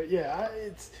imagine, man. But yeah,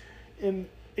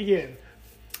 again,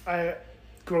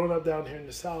 growing up down here in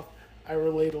the South, I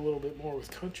relate a little bit more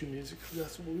with country music because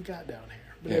that's what we got down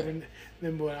here. But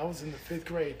then when I was in the 5th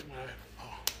grade,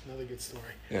 another good story.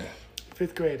 Yeah.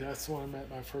 5th grade, that's when I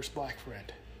met my first black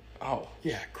friend. Oh.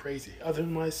 Yeah, crazy. Other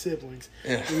than my siblings,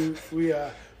 yeah.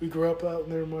 we grew up out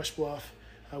near Mush Bluff.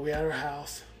 We had our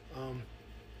house.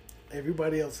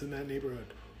 Everybody else in that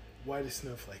neighborhood, white as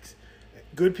snowflakes.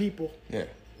 Good people. Yeah.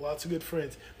 Lots of good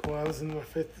friends. But when I was in my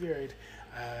 5th grade,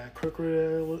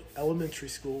 Crookwood Elementary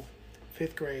School,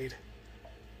 5th grade,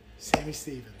 Sammy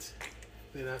Stevens.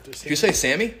 Then after Sammy, did you say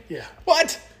Sammy? Yeah.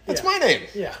 What? That's my name.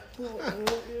 Yeah.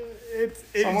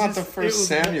 I'm not the first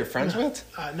Sam you're friends with?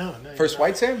 No. First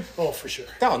white Sam? Oh, for sure.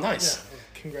 Oh, nice.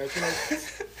 Yeah.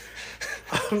 Congratulations.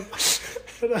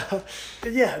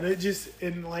 But yeah, and it just,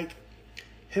 and like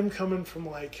him coming from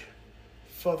like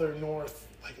further north,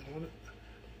 like I don't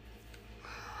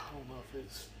know if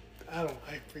it's,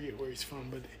 I forget where he's from,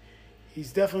 but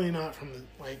he's definitely not from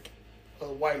a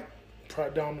white,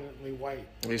 predominantly white.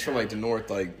 He's from like the north,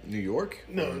 like New York?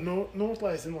 No, north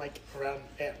lies in like around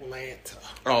Atlanta.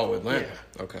 Oh, Atlanta.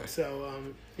 Yeah. Okay. So,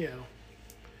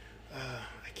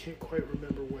 I can't quite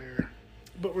remember where,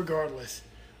 but regardless,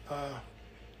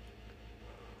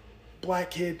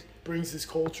 black kid brings his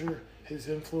culture, his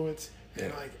influence,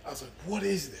 and I was like, what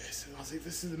is this? And I was like,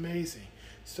 this is amazing.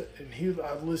 So, and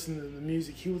I'd listen to the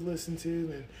music he would listen to,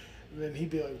 and then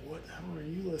he'd be like, what the hell are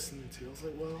you listening to? I was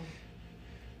like, well.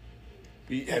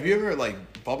 Have you ever,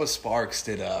 like, Bubba Sparks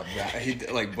did rap?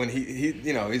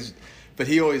 But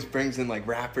he always brings in, like,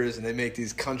 rappers, and they make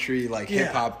these country, like,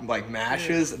 hip-hop, like,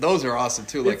 mashes. Yeah. Those are awesome,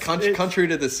 too. Like, Country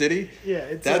to the City.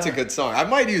 Yeah. That's a good song. I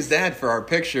might use that for our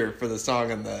picture for the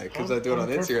song, because I do it on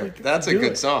Instagram. That's a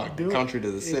good song, Country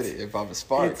to the City, Bubba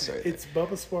Sparks. It's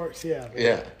Bubba Sparks, yeah.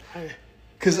 Yeah.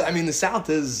 Because, the South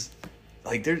is,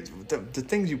 like, there's the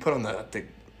things you put on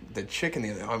the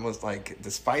chicken, almost like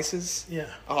the spices. Yeah.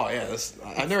 Oh yeah,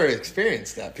 I've never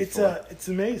experienced that before. It's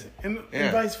amazing, and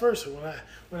vice versa.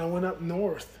 When I went up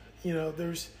north,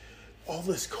 there's all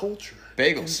this culture.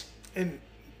 Bagels. And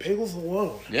bagels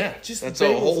alone. Yeah. Just that's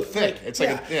bagels, a whole thing. It's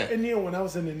like And when I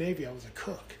was in the Navy, I was a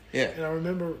cook. Yeah. And I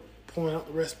remember pulling out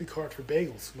the recipe card for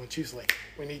bagels. My chief's like,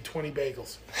 "We need 20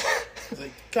 bagels." I was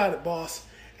like, "Got it, boss."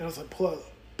 And I was like, "Pull out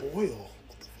boil.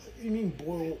 What the fuck? You mean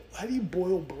boil? How do you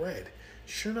boil bread?"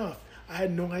 Sure enough, I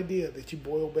had no idea that you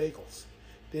boil bagels.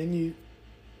 Then you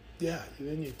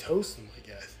toast them, I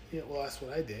guess. Yeah, well, that's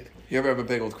what I did. You ever have a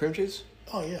bagel with cream cheese?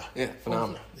 Oh, yeah. Yeah,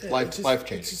 phenomenal. Yeah, life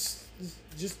changing.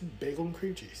 Just bagel and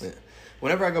cream cheese. Yeah.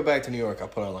 Whenever I go back to New York, I'll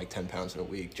put on like 10 pounds in a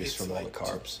week just from all the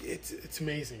carbs. It's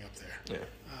amazing up there. Yeah.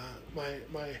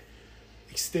 My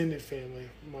extended family,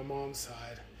 my mom's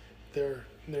side, they're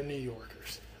New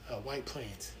Yorkers, White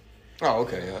Plains. Oh,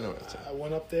 okay. Yeah, I know what I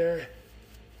went up there.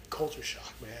 Culture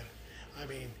shock, man.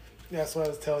 That's what I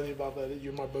was telling you about. That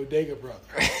you're my bodega brother.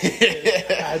 I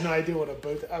had no idea what a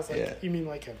bodega. I was like, you mean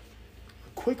like a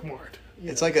Quick Mart?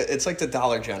 It's like the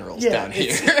Dollar Generals down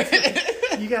here.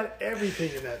 You got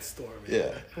everything in that store, man.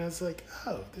 Yeah. And I was like,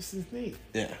 oh, this is neat.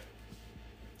 Yeah.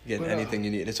 Getting anything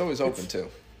you need. It's always open too.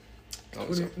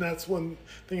 That's one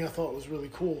thing I thought was really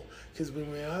cool because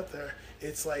when we went out there,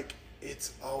 it's like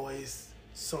it's always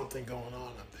something going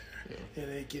on up there. Yeah.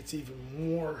 And it gets even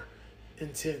more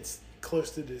intense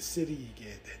close to the city you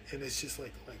get. And it's just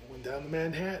like went down to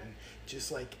Manhattan,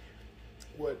 just like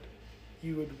what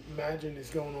you would imagine is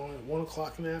going on at 1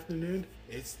 o'clock in the afternoon,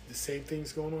 it's the same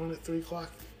thing's going on at 3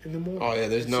 o'clock in the morning. Oh yeah,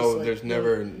 there's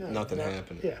never nothing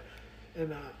happening. Yeah,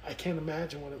 and I can't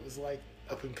imagine what it was like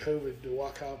up in COVID to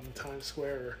walk out in Times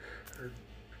Square or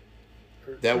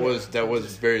that was the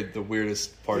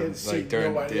weirdest part of like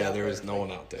during there was no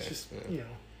one out there. Just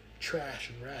trash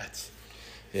and rats.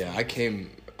 Yeah,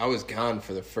 I was gone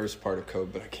for the first part of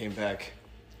COVID, but I came back.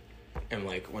 And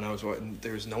like when I was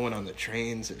there was no one on the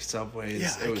trains or subways.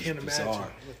 Yeah, it was I can't bizarre.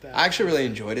 imagine with that. I actually really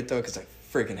enjoyed it though because I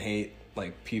freaking hate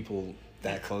like people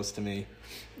that close to me.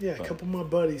 Yeah, a couple of my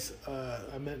buddies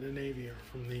I met in the Navy are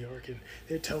from New York, and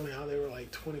they'd tell me how they were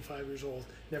like 25 years old,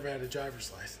 never had a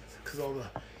driver's license because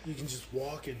you can just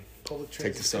walk in public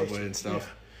transportation. Take the subway and stuff.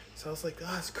 Yeah. So I was like,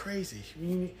 that's crazy.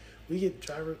 We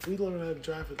learn how to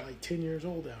drive at like 10 years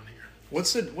old down here.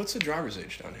 What's the driver's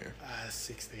age down here?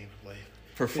 16, I believe.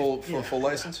 For full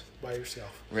license? By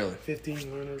yourself. Really?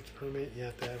 15 learner's permit. You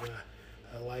have to have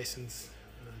a licensed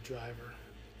driver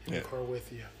in the car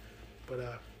with you. But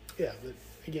but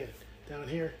again, down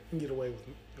here you can get away with.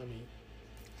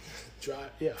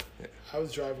 Drive. Yeah. I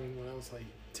was driving when I was like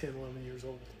 10, 11 years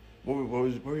old. What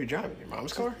were you driving? Your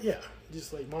mom's car? Yeah.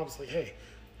 Just like mom's like, hey,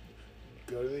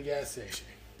 go to the gas station.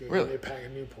 Go really? Get me a pack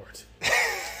of Newports.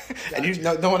 And you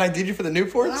know what I did you for the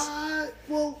Newports?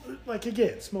 Well, like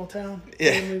again, small town,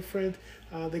 family, friend.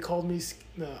 They called me.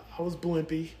 I was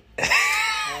Blimpy.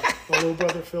 My little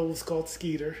brother Phil was called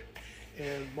Skeeter,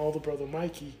 and my older brother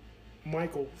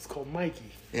Michael was called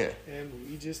Mikey. Yeah. And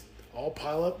we just all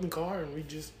pile up in the car, and we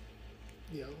just,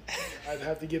 I'd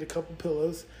have to get a couple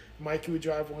pillows. Mikey would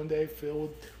drive one day.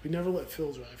 We never let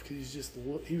Phil drive because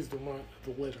he was the runt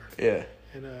of the litter. Yeah.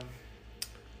 And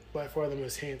by far the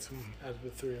most handsome out of the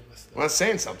three of us. Well, that's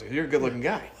saying something. You're a good-looking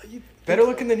guy. Better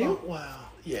looking than you? Wow.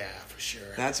 Yeah, for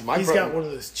sure. That's my He's brother. got one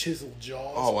of those chiseled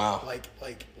jaws. Oh, wow. Like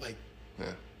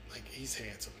he's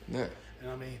handsome. Yeah.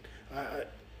 And I mean,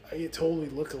 I get totally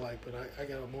look-alike, but I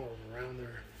got more of a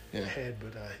rounder head.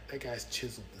 But that guy's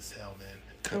chiseled as hell, man.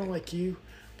 Kind of like you,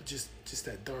 but just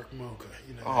that dark mocha,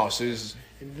 Oh, so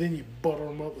and then you butter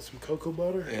him up with some cocoa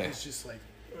butter, Yeah. and it's just like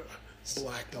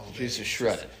blacked all day. He's just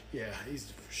shredded.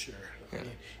 He's for sure. I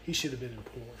mean, he should have been in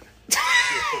porn.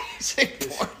 Say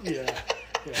porn. Yeah.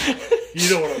 You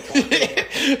know what I'm talking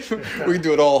about. We can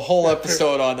do a whole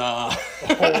episode on.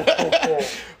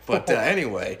 But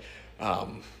anyway,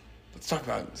 let's talk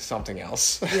about something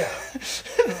else. Yeah.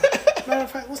 Matter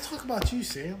of fact, let's talk about you,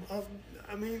 Sam.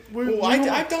 I mean,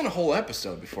 I've done a whole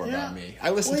episode before about me.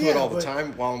 I listen to it all the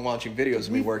time while I'm watching videos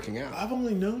of me working out. I've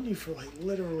only known you for like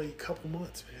literally a couple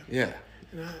months, man. Yeah.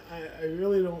 And I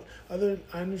really don't.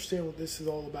 I understand what this is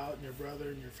all about, and your brother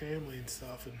and your family and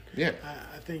stuff. And yeah,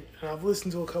 I think, and I've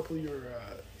listened to a couple of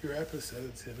your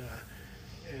episodes,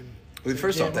 and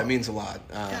first off, that means a lot.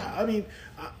 I mean,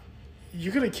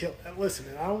 you're gonna kill. Listen,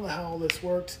 and I don't know how all this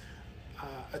works.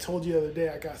 I told you the other day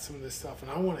I got some of this stuff, and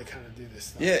I want to kind of do this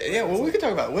stuff. Yeah. Well, we could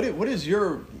talk about what is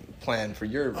your plan for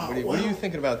your? What are you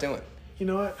thinking about doing? You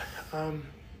know what?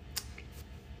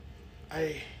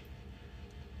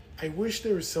 I wish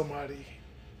there was somebody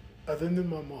other than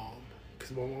my mom,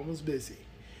 because my mom was busy,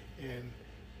 and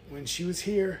when she was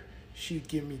here, she'd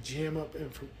give me jam up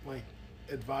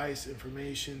advice,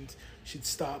 information. She'd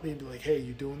stop me and be like, "Hey,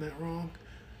 you doing that wrong?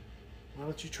 Why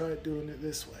don't you try doing it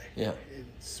this way? Yeah,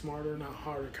 it's smarter, not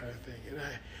harder, kind of thing." And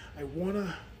I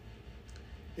wanna,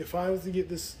 if I was to get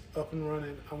this up and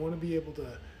running, I want to be able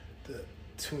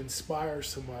to inspire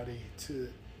somebody to.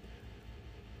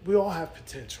 We all have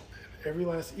potential.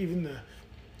 Even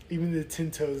the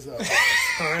 10 toes up.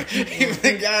 Even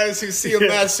the guys who see a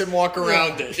mess and walk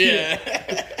around it. Yeah.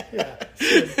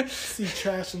 See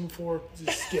trash on the floor,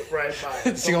 just skip right by it.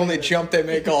 It's the only jump they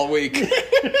make all week.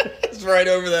 It's right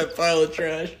over that pile of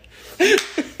trash.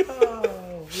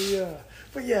 Oh, yeah.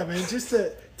 But yeah, man, just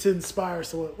to inspire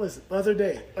someone. Listen, the other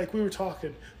day, like we were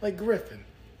talking, like Griffin.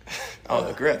 Oh,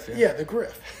 the Griff. Yeah, the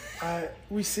Griff.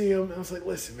 We see him, and I was like,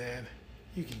 listen, man,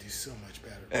 you can do so much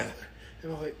better, brother.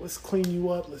 And I was like, let's clean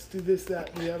you up. Let's do this, that,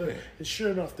 and the other. And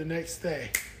sure enough, the next day,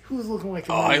 who was looking like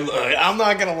a I'm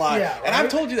not going to lie. Yeah, right? And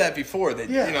I've told you that before. That,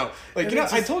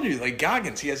 I told you, like,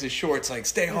 Goggins, he has his shorts, like,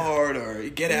 stay hard or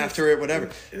get after it,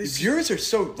 whatever. Yours are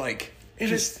so, like,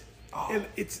 I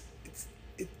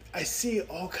see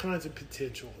all kinds of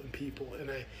potential in people, and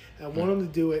I want them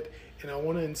to do it, and I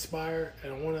want to inspire,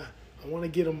 and I want to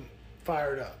get them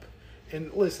fired up.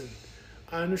 And listen,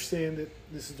 I understand that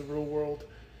this is the real world.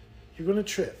 You're going to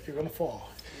trip. You're going to fall.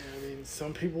 I mean,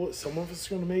 some of us are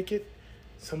going to make it.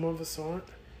 Some of us aren't.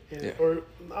 Or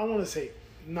I want to say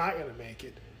not going to make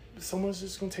it. But someone's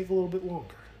just going to take a little bit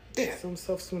longer. Yeah. Some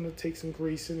stuff's going to take some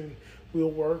greasing and wheel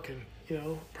work. And,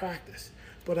 practice.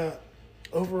 But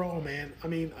overall, man, I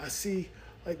mean, I see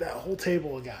like that whole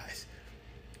table of guys.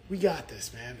 We got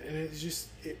this, man, and it's just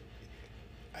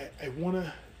I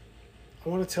wanna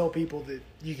tell people that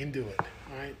you can do it,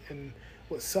 all right? And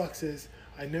what sucks is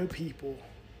I know people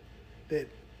that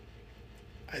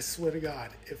I swear to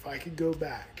God, if I could go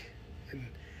back and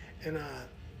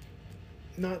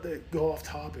not to go off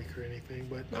topic or anything,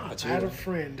 but I had a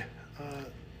friend,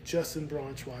 Justin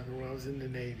Braunschweiger, when I was in the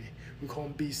Navy. We call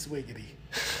him B. Swiggity.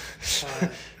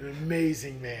 An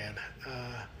amazing man.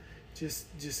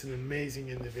 Just an amazing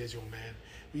individual, man.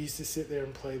 We used to sit there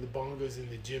and play the bongos and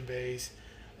the djembes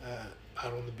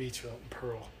out on the beach out in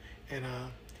Pearl. And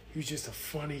he was just a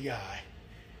funny guy.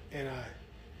 And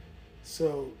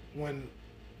so when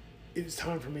it was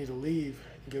time for me to leave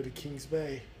and go to Kings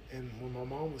Bay, and when my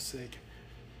mom was sick,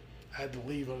 I had to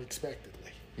leave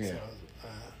unexpectedly. Yeah. So I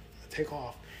take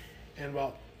off. And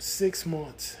about 6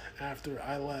 months after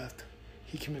I left,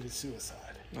 he committed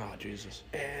suicide. Oh, Jesus.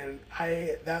 And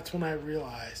that's when I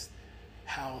realized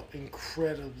how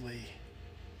incredibly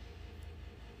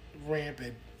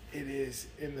rampant it is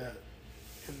in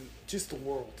just the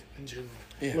world in general,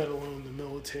 let alone the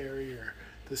military or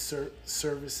the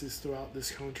services throughout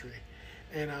this country.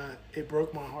 And it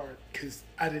broke my heart because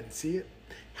I didn't see it.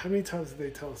 How many times did they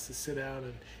tell us to sit down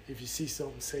and if you see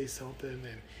something, say something?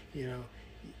 And,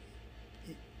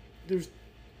 there's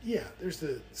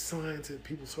the signs that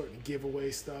people starting to give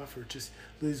away stuff or just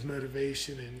lose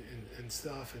motivation and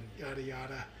stuff and yada,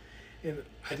 yada. And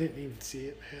I didn't even see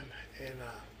it, man. And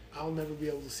I'll never be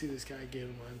able to see this guy again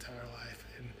in my entire life.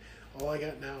 And all I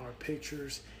got now are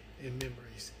pictures and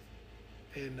memories.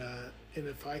 And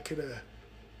if I could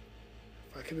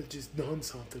have just done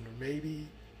something or maybe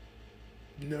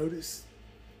noticed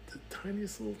the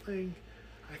tiniest little thing,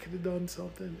 I could have done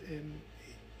something and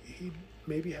he'd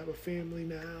maybe have a family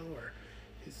now, or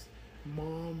his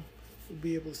mom would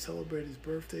be able to celebrate his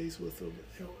birthdays with him,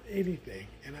 anything.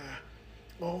 And I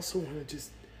also want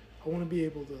to be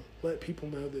able to let people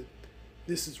know that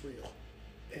this is real.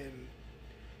 And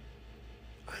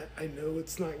I know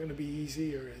it's not going to be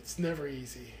easy, or it's never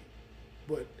easy,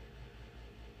 but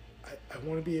I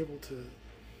want to be able to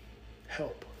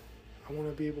help. I want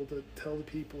to be able to tell the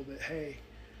people that, hey,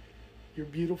 you're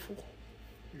beautiful,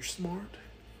 you're smart,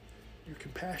 you're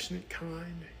compassionate,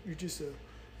 kind, you're just a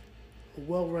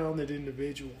well-rounded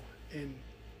individual. And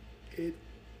it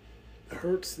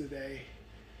hurts today,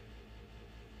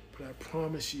 but I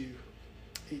promise you,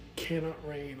 it cannot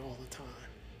rain all the time.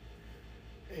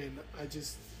 And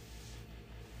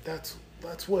that's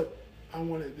what I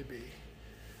want it to be.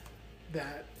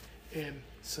 That and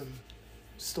some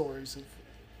stories of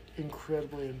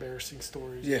incredibly embarrassing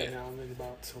stories now and then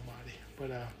about somebody. But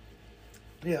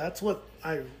that's what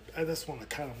I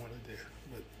kind of want to do.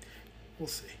 But we'll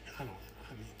see. I mean,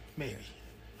 maybe.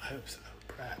 I hope so.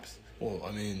 Perhaps. Well,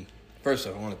 I mean, first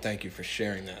off, I want to thank you for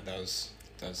sharing that. That's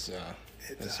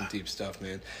some deep stuff,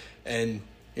 man. And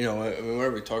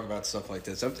whenever we talk about stuff like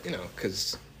this,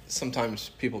 because sometimes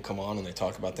people come on and they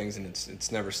talk about things, and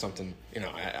it's never something.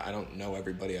 I don't know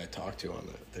everybody I talk to on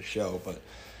the show, but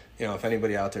if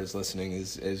anybody out there is listening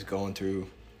is going through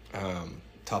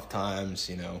tough times,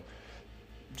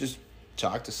 just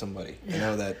talk to somebody. I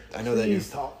know that you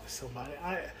talk to somebody.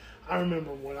 I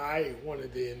remember when I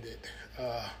wanted to end it.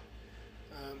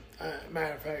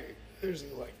 Matter of fact, there's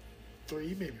like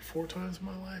 3, maybe 4 times in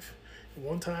my life.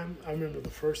 One time, I remember the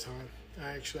first time,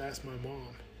 I actually asked my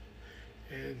mom,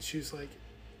 and she was like,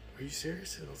 "Are you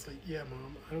serious?" And I was like, "Yeah,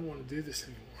 Mom, I don't want to do this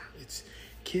anymore.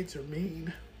 Kids are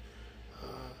mean.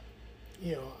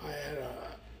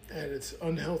 I had this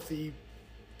unhealthy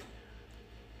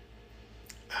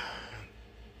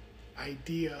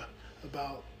idea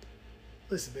about,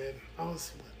 listen, man, I'm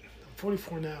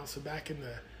 44 now, so back in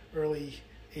the early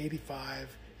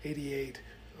 85, 88,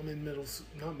 I'm in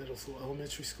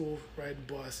elementary school, riding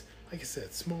bus. Like I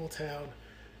said, small town,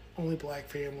 only black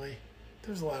family.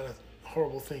 There's a lot of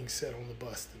horrible things said on the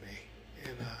bus to me.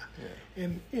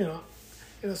 And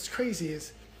what's crazy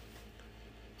is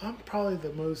I'm probably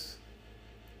the most,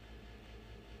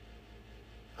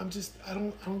 I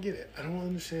don't get it. I don't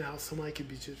understand how somebody could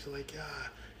be just like,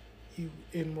 you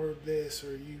N-word this,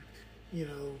 or you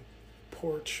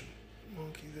porch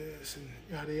monkey this, and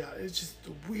yada yada. It's just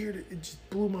weird. It just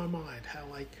blew my mind how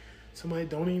like somebody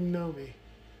don't even know me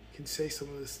can say some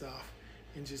of this stuff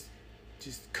and just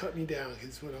cut me down.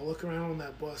 Because when I look around on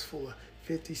that bus full of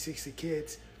 50, 60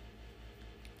 kids,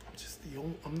 I'm just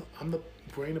I'm the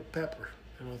grain of pepper,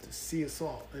 the sea of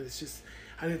salt. And it's just,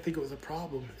 I didn't think it was a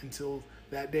problem until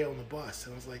that day on the bus,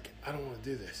 and I was like, I don't want to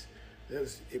do this.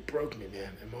 It broke me,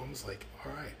 man. And Mom was like,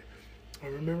 all right. I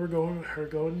remember going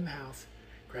in the house,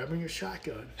 grabbing a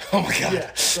shotgun. Oh my God.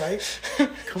 Yeah, right?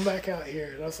 Come back out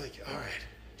here. And I was like, all right.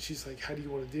 She's like, how do you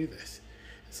want to do this?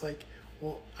 It's like,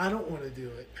 well, I don't want to do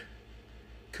it.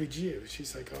 Could you?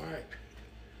 She's like, all right.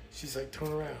 She's like,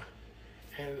 turn around.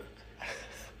 And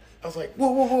I was like,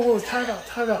 whoa, time out.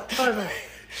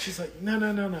 She's like,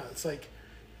 no. It's like,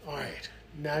 all right,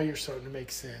 now you're starting to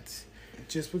make sense.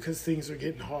 Just because things are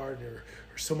getting hard or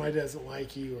somebody doesn't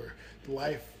like you or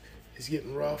life is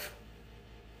getting rough,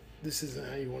 this isn't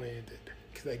how you want to end it.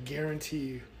 Because I guarantee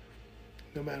you,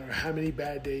 no matter how many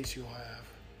bad days you'll have,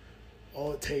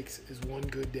 all it takes is one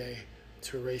good day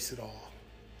to erase it all.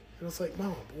 And I was like,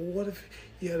 Mom, well, what if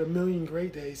you had a million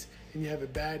great days and you have a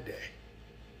bad day?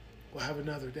 We'll have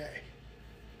another day.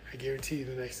 I guarantee you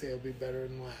the next day will be better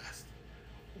than last.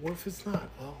 What if it's not?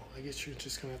 Well, I guess you're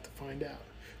just going to have to find out.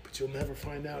 But you'll never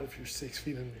find out if you're 6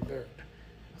 feet under the dirt.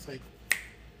 I was like,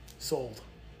 sold.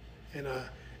 And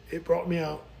it brought me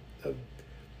out.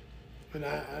 And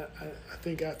I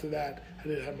think after that, I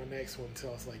didn't have my next one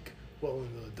until I was like well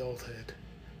into adulthood.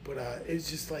 But it's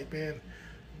just like, man,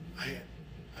 I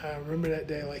remember that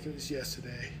day like it was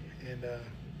yesterday. And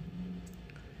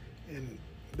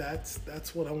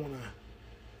that's what I want to,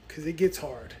 because it gets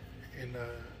hard. And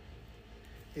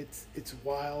it's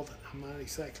wild. I'm not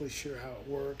exactly sure how it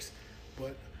works,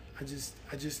 but I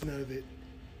just know that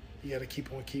you got to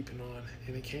keep on keeping on,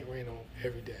 and it can't rain on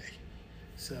every day.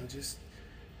 So just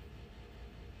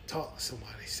talk to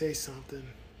somebody, say something,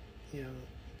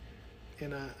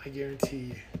 and I guarantee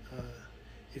you,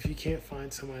 if you can't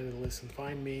find somebody to listen,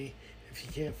 find me. If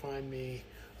you can't find me,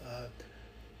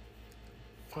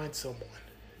 find someone.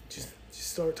 Just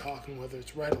start talking, whether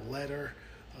it's write a letter,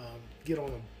 get on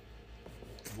a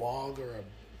vlog or a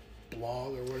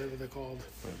blog or whatever they're called.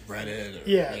 Reddit.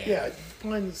 Yeah.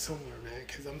 Find it somewhere, man,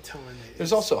 because I'm telling you.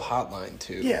 There's also a hotline,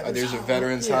 too. Yeah, there's a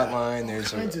veterans hotline.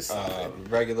 There's a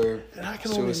regular and I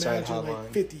can only suicide imagine, hotline.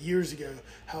 like 50 years ago,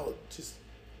 how just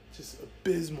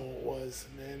abysmal it was,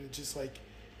 man. Just like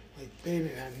they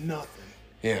didn't have nothing.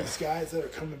 Yeah. These guys that are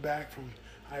coming back from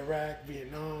Iraq,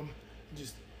 Vietnam,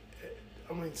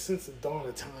 since the dawn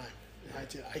of time,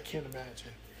 I can't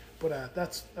imagine. But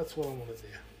that's what I want to do.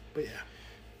 But yeah.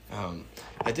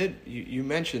 I did. You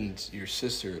mentioned your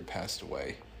sister had passed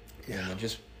away. Yeah. And I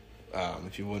just,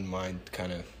 if you wouldn't mind,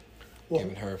 kind of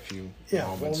giving her a few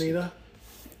moments. Juanita,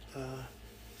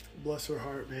 bless her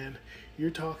heart, man.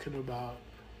 You're talking about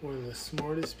one of the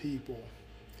smartest people,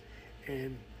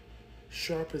 and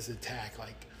sharp as a tack.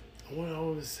 Like I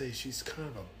want to say, she's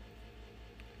kind of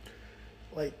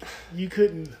you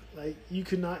could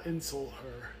not insult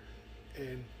her,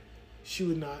 and she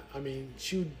would not.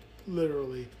 She would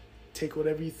literally take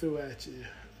whatever you threw at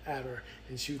her,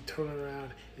 and she would turn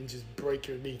around and just break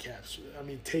your kneecaps.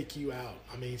 Take you out.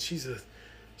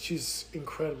 She's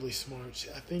incredibly smart.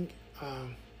 I think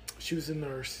she was a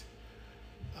nurse,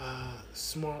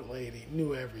 smart lady,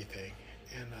 knew everything,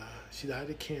 and she died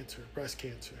of cancer, breast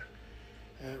cancer.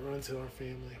 It runs in our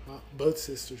family. Both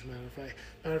sisters, matter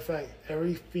of fact,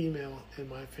 every female in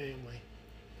my family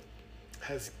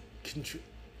has you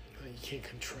can't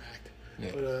contract.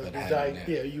 Yeah, but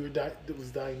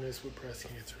was diagnosed with breast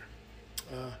cancer.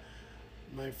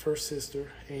 My first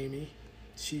sister, Amy,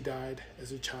 she died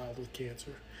as a child with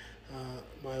cancer.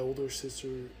 My older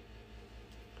sister,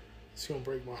 it's gonna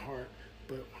break my heart,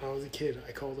 but when I was a kid,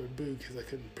 I called her Boo because I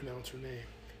couldn't pronounce her name,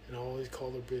 and I always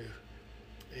called her Boo.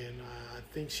 And I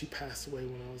think she passed away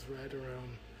when I was right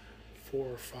around 4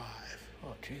 or 5.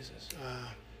 Oh, Jesus.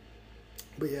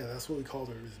 But yeah, that's what we called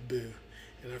her, is Boo.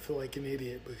 And I feel like an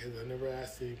idiot because I never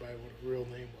asked anybody what her real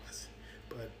name was.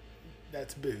 But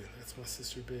that's Boo. That's my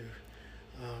sister Boo.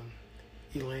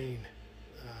 Elaine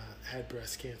had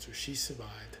breast cancer. She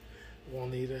survived.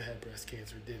 Juanita had breast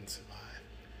cancer, didn't survive.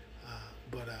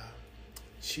 But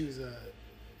she was an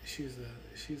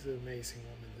amazing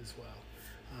woman as well.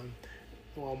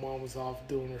 While Mom was off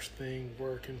doing her thing,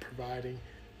 working, providing,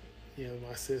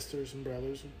 my sisters and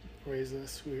brothers raised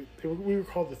us. We were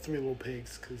called the Three Little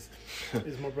Pigs because it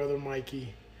was my brother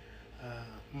Mikey,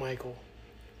 Michael.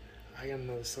 I got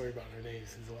another story about their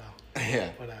names as well.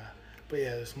 Yeah. But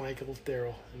yeah, there's Michael,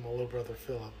 Darrell, and my little brother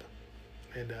Philip,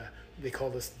 and they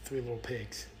called us the Three Little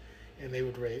Pigs, and they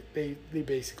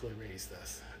basically raised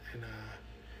us. And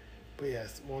but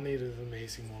yes, Juanita's an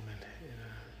amazing woman,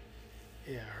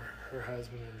 and her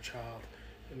husband and her child,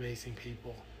 amazing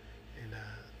people, and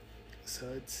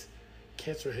so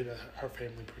cancer hit our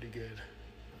family pretty good.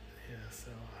 Yeah,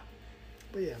 so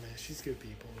but yeah, man, she's good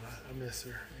people. I miss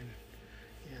her, and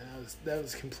that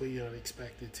was completely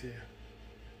unexpected too.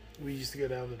 We used to go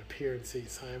down to the pier in St.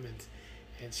 Simon's,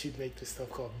 and she'd make this stuff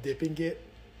called dip and get.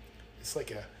 It's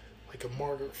like a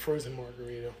frozen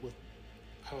margarita with,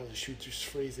 I don't know, just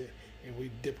freeze it, and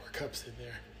we dip our cups in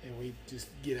there, and we just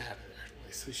get out of there.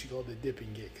 Like, so she called it dip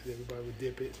and get, because everybody would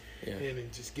dip it and then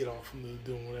just get off from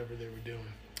doing whatever they were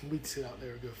doing. And we'd sit out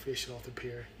there and go fishing off the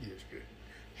pier. It was good,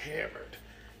 hammered.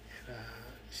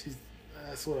 And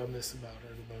that's what I miss about her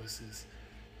the most is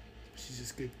she's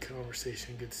just good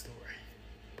conversation, good story.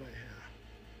 But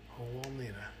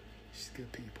Juanita, she's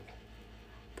good people.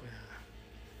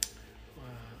 But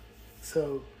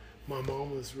so my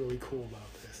mom was really cool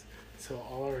about this. So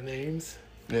all our names,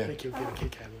 I think you'll get a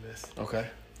kick out of this. Okay.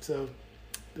 So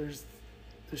there's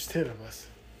 10 of us.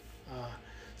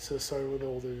 So starting with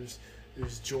older,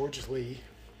 there's George Lee.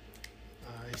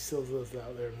 He still lives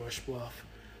out there in Mush Bluff,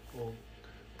 old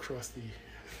crusty.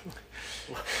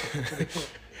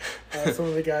 Some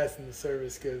of the guys in the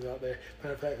service goes out there.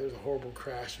 Matter of fact, there was a horrible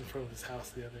crash in front of his house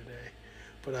the other day.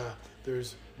 But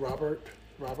there's Robert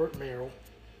Merrill,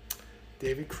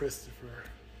 David Christopher,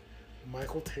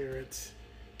 Michael Terrence,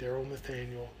 Darrell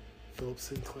Nathaniel, Philip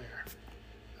Sinclair.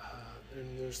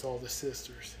 And there's all the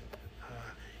sisters,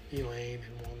 Elaine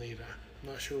and Juanita. I'm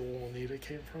not sure where Juanita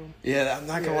came from. Yeah, I'm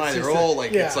not gonna lie. They're all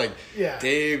like, it's like yeah.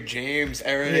 Dave, James,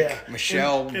 Eric,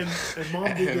 Michelle. And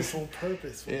Mom did this on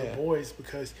purpose for the boys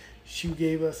because she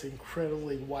gave us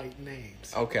incredibly white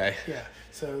names. Okay. Yeah.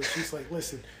 So she's like,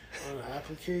 listen, on an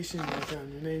application, you write down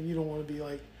your name. You don't want to be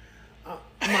like, I'm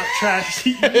not trying to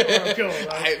see you know where I'm going.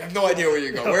 Right? I have no idea where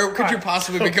you're going. Where could you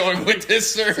possibly be going with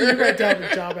this, sir? So you write down the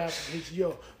job application.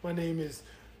 Yo, my name is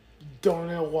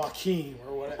Darrell Joaquin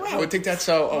or whatever. I would think that's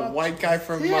a white guy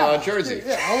from Jersey.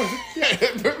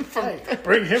 Hey,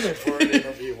 bring him in for an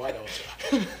interview. Why don't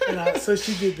you? And so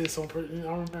she did this on purpose. I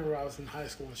remember I was in high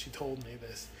school and she told me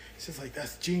this. She's like,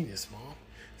 "That's genius, Mom."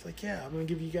 It's like, yeah, I'm gonna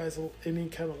give you guys any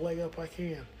kind of leg up I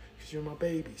can because you're my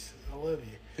babies. I love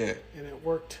you. Yeah. And it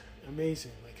worked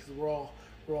amazingly because we're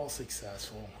all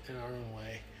successful in our own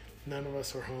way. None of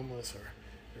us are homeless or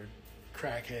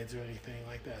crackheads or anything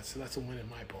like that. So that's a win in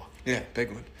my book. Yeah,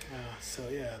 big one. So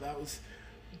yeah, that was,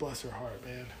 bless her heart,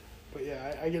 man. But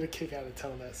yeah, I get a kick out of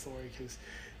telling that story because.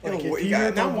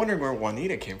 Now I'm wondering where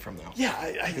Juanita came from, though.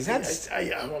 Yeah, because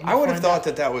I would have thought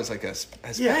that was like a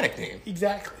Hispanic name.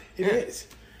 Exactly, it is.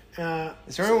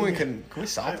 Is there any way can we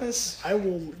solve this? I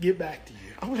will get back to you.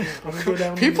 I'm gonna go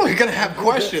down. People are gonna have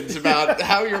questions about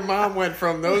how your mom went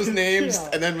from those names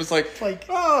and then was like,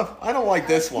 oh, I don't like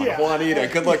this one, Juanita.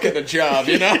 Good luck getting a job,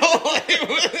 you know.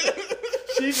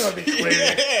 She's gonna be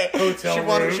cleaning hotel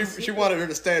rooms. She wanted her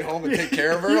to stay at home and take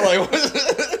care of her. Like,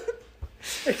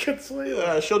 I could sleep.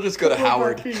 She'll just go to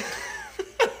Howard.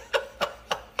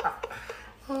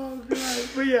 Oh god!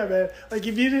 But yeah, man. Like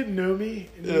if you didn't know me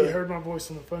and you heard my voice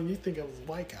on the phone, you'd think I was a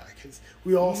white guy because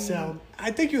we all sound.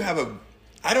 I think you have a.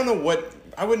 I don't know what.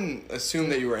 I wouldn't assume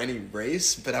that you were any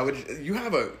race, but I would. You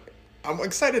have a. I'm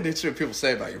excited to see what people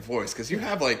say about your voice because you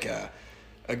have like a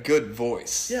good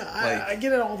voice. Yeah, I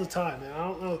get it all the time, man. I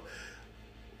don't know.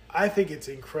 I think it's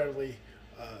incredibly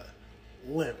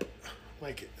limp.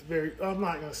 Like very. I'm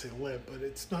not gonna say limp, but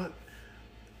it's not.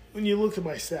 When you look at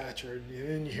my stature and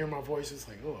then you hear my voice, it's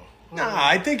like, oh. Nah,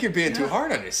 I think you're being too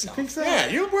hard on yourself. You think so? Yeah,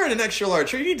 you're wearing an extra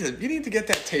large. You need to get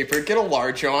that tapered, get a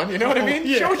large on. You know what I mean?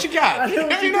 Yeah. Show what you got. You know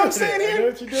what I'm saying here? I know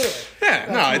what you're doing.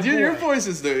 Yeah, your voice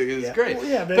is great. Well,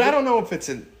 yeah, but I don't know if it's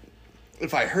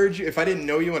if I heard you, if I didn't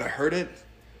know you and I heard it,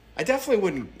 I definitely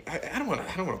wouldn't. I don't want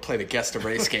to play the guess the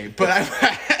race game, but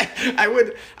I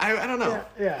would. I don't know.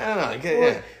 Yeah. I don't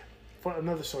know. For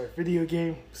another story, video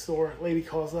game store lady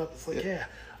calls up. It's like,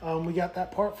 we got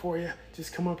that part for you.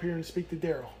 Just come up here and speak to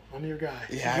Darrell. I'm your guy.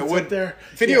 Yeah, I would. There.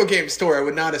 Video game store. I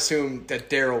would not assume that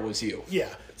Darrell was you. Yeah.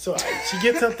 So she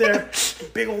gets up there,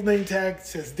 big old name tag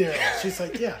says Darrell. She's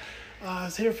like, I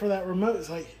was here for that remote. It's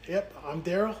like, yep, I'm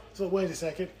Darrell. So wait a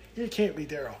second, you can't be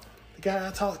Darrell. The guy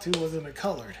I talked to wasn't a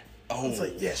colored. Oh. It's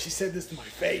like, she said this to my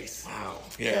face. Wow.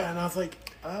 Yeah. And I was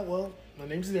like, well, my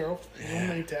name's Darrell. No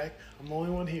name tag. I'm the only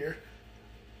one here.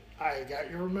 I got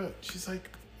your remote. She's like,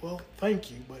 well, thank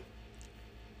you, but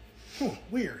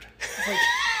weird. Like,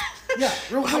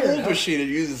 real weird. How old was she to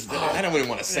use this? I don't even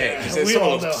want to say it. We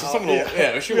all know.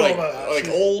 She was like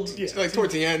old, like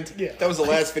towards the end. Yeah. That was the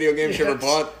last video game she ever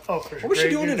bought. Oh, for sure. What was she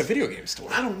doing in a video game store?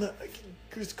 I don't know.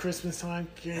 It's Christmas time,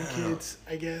 kids,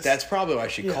 I guess. That's probably why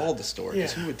she called the store,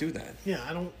 because who would do that? Yeah,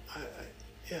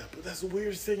 but that's the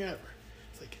weirdest thing ever.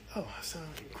 It's like, I sound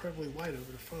incredibly white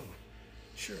over the phone.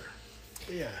 Sure.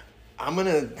 But yeah. I'm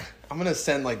gonna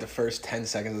send like the first 10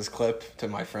 seconds of this clip to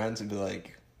my friends and be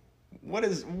like, what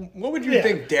would you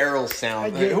think Darrell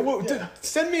sounds like?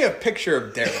 Send me a picture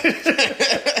of Darrell.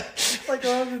 Like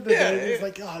the other day, it's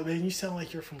like, oh man, you sound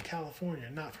like you're from California,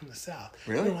 not from the South.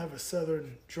 Really? You don't have a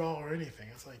Southern drawl or anything.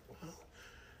 It's like, well,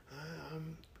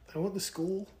 I went to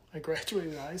school. I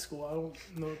graduated high school. I don't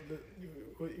know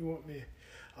what you want me.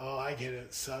 Oh, I get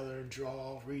it. Southern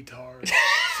drawl, retard,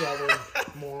 Southern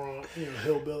moron,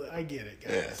 hillbilly. I get it,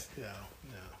 guys. No,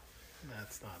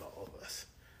 that's not all of us.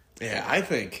 Yeah, I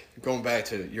think, going back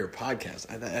to your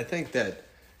podcast, I think that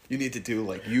you need to do,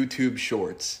 like, YouTube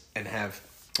shorts and have,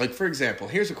 like, for example,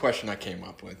 here's a question I came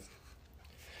up with.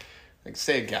 Like,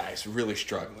 say a guy's really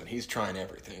struggling. He's trying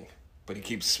everything, but he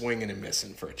keeps swinging and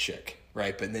missing for a chick,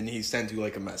 right? But then he sends you,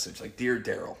 like, a message, like, Dear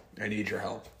Darrell, I need your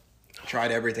help.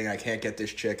 Tried everything. I can't get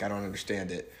this chick. I don't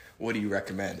understand it. What do you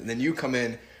recommend? And then you come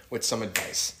in with some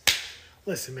advice.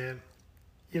 Listen, man,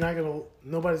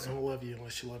 nobody's going to love you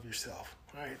unless you love yourself.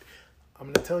 All right, I'm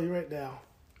going to tell you right now,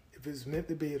 if it's meant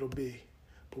to be, it'll be.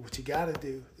 But what you got to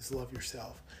do is love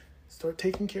yourself. Start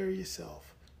taking care of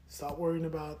yourself. Stop worrying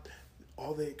about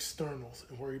all the externals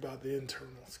and worry about the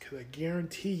internals. Because I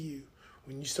guarantee you,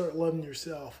 when you start loving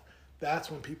yourself,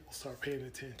 that's when people start paying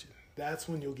attention. That's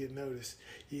when you'll get noticed.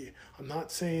 I'm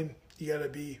not saying you got to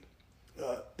be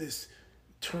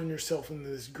turn yourself into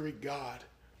this Greek god.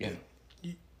 Yeah.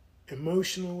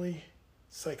 Emotionally,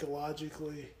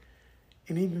 psychologically,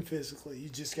 and even physically, you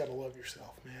just got to love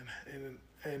yourself, man.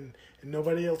 And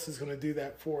nobody else is going to do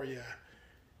that for you.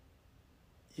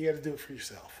 You got to do it for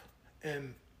yourself.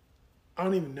 And I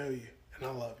don't even know you, and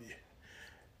I love you.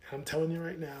 And I'm telling you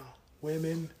right now,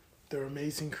 women, they're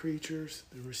amazing creatures.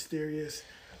 They're mysterious.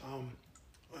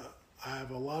 I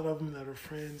have a lot of them that are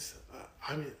friends.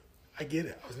 I get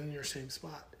it. I was in your same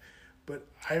spot. But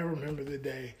I remember the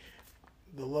day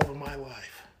the love of my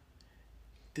life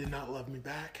did not love me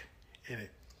back, and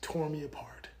it tore me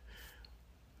apart.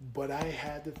 But I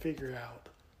had to figure out,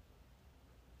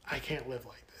 I can't live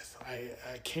like this.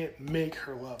 I can't make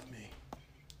her love me.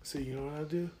 So you know what I'll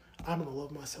do? I'm going to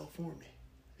love myself for me.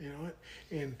 You know what?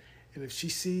 And if she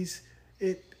sees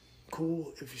it,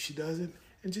 cool. If she doesn't,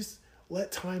 and just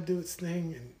let time do its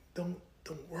thing, and don't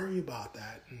worry about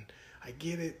that. And I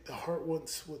get it. The heart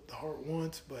wants what the heart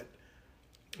wants, but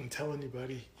I'm telling you,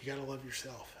 buddy, you got to love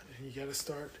yourself, and you got to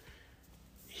start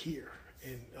here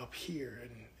and up here,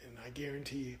 and I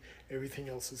guarantee you everything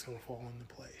else is going to fall into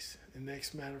place. And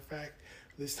matter of fact,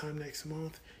 this time next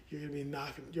month, you're going to be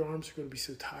your arms are going to be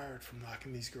so tired from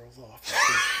knocking these girls off.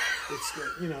 It's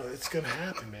going to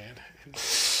happen, man. And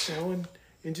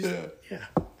just, yeah.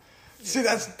 See,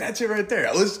 that's it right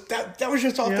there. That was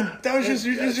just off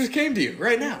just came to you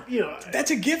right now. That's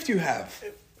a gift you have.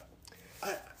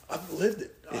 I've lived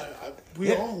it.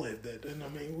 We all lived it, and I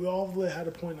mean, we all had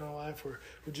a point in our life where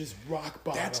we're just rock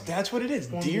bottom. That's what it is.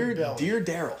 Dear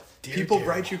Darrell. People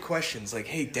write you questions like,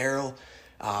 "Hey, Darrell,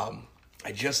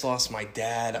 I just lost my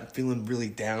dad. I'm feeling really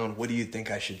down. What do you think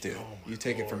I should do?" You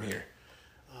take it from here.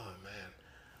 Oh man.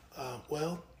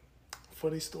 Well,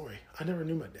 funny story. I never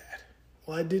knew my dad.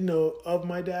 Well, I did know of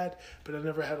my dad, but I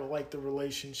never had the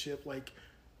relationship,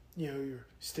 your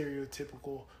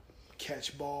stereotypical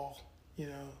catch ball,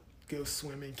 go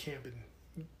swimming, camping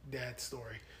dad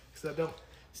story. Because I don't.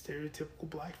 Stereotypical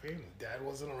black family. Dad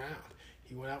wasn't around.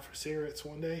 He went out for cigarettes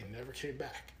one day and never came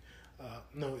back.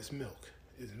 No, it's milk.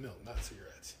 It's milk, not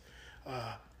cigarettes.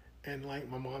 And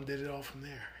my mom did it all from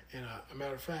there. And a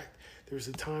matter of fact, there was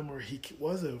a time where he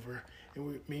was over,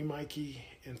 and me, Mikey,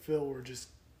 and Phil were just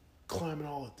climbing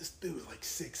all of this dude was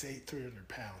 6'8", 300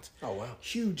 pounds. Oh wow.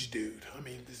 Huge dude. I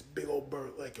mean, this big old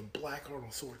bird, like a black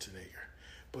Arnold Schwarzenegger.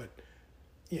 But,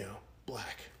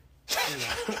 black.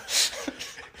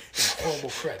 Horrible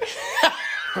credit.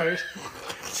 Right?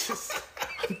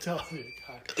 I'm telling you,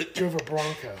 God. Drove a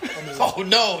Bronco. I mean, oh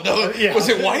no. Yeah. Was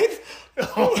it white?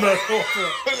 Oh no.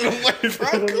 Was it a white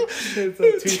Bronco? It's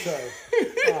a two-tone.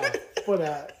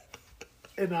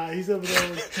 And he's over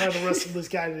there trying to wrestle this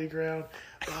guy to the ground.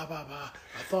 Blah, blah, blah.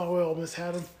 I thought we almost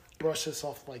had him. Brush us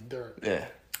off like dirt. Yeah.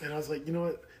 And I was like, you know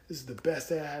what? This is the best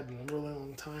dad I had in a really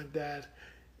long time, Dad.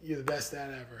 You're the best dad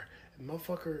ever. And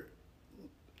motherfucker,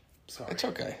 sorry. It's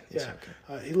okay. It's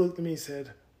okay. He looked at me and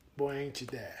said, boy, ain't your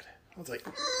dad. I was like,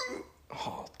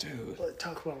 oh, dude.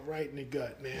 Talk about right in the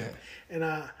gut, man. Yeah. And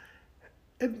I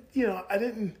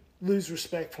didn't lose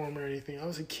respect for him or anything. I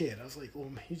was a kid. I was like,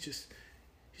 well, he's just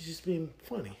being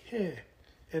funny. Yeah.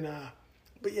 And,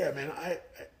 but yeah, man, I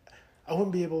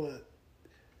wouldn't be able to,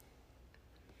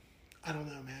 I don't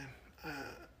know, man.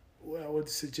 What I would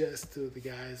suggest to the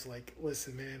guys,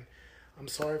 listen, man, I'm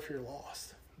sorry for your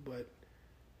loss, but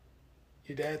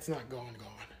your dad's not gone.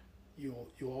 You'll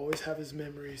always have his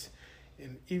memories,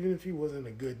 and even if he wasn't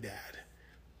a good dad,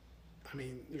 I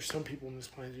mean, there's some people on this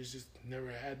planet who's just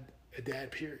never had a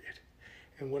dad, period.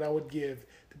 and what I would give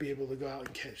to be able to go out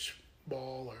and catch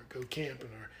ball or go camping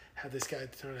or have this guy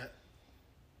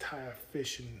tie a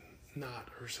fishing knot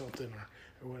or something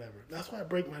or whatever. That's why I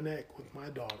break my neck with my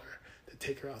daughter to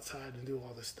take her outside and do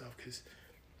all this stuff because,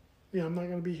 I'm not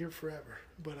going to be here forever.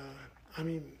 But,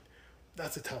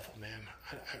 that's a tough one, man.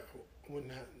 I would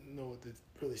not know what to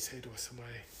really say to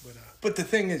somebody. But the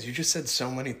thing is, you just said so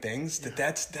many things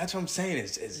that's what I'm saying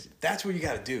is that's what you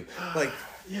got to do. Like,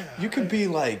 you could be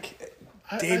like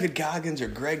David Goggins or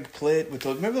Greg Plitt with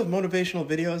those. Remember those motivational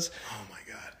videos? Oh my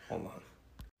God! Hold on.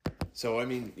 So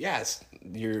yes,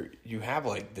 you have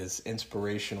like this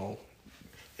inspirational.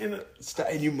 And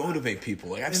you motivate people.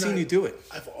 Like I've seen you do it.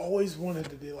 I've always wanted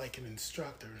to be like an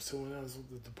instructor. So when I was with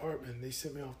the department, they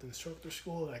sent me off to instructor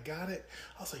school, and I got it.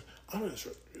 I was like, I'm an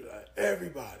instructor.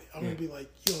 Everybody, I'm gonna be like,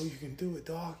 yo, you can do it,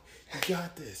 dog. You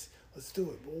got this. Let's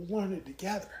do it. We'll learn it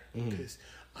together because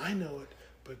I know it,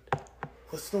 but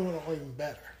let's know it all even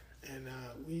better. And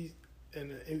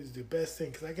it was the best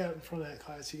thing because I got in front of that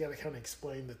class. You got to kind of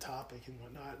explain the topic and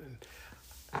whatnot, and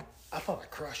I thought I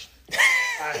crushed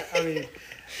it.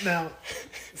 Now,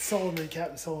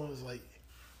 Captain Sullivan was like,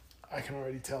 I can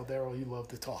already tell, Darrell, you love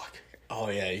to talk. Oh,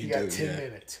 yeah, you got 10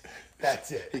 minutes.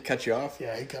 That's it. He cut you off?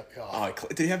 Yeah, he cut me off. Oh,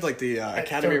 did he have like the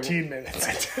Academy? 13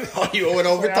 minutes. Oh, you went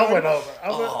over? I went over.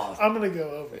 I'm going to go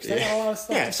over. I got a lot of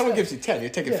stuff if someone gives you 10, you're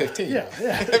taking 15. Yeah.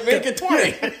 Make it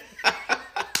 20.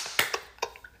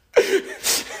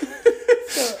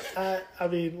 So,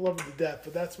 love it to death,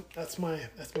 but that's my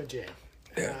jam.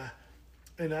 Yeah.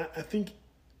 And I think,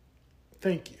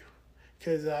 thank you,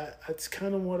 because that's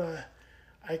kind of what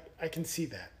I can see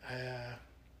that.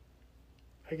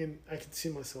 I can see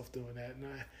myself doing that,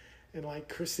 and like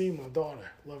Christine, my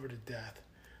daughter, love her to death.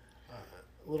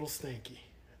 Little Stinky.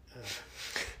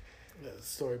 A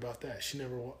story about that. She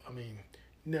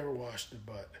never washed her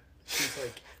butt. She's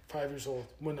like 5 years old,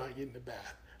 would not get in the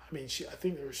bath. I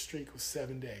think her streak was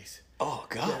 7 days. Oh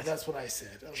God. Yeah, that's what I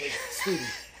said. I was like, sweetie,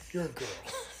 you're a girl.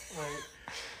 All right?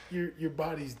 Your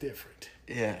body's different.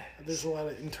 Yeah. There's a lot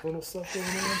of internal stuff going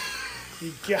on.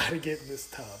 You gotta get in this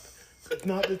tub. If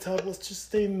not the tub, let's just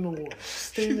stay in the water.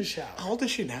 Stay in the shower. How old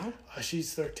is she now?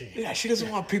 She's 13. Yeah, she doesn't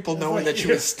want people knowing that she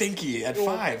was stinky at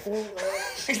 5.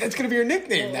 That's gonna be her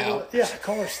nickname now. Yeah, I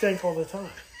call her Stink all the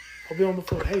time. I'll be on the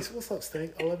phone. Hey, so what's up,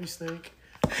 Stink? I love you, Stink.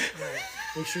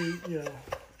 Make sure you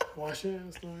wash your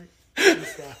hands, Stink.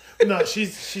 No,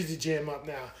 she's a jam up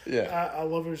now. Yeah, I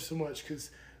love her so much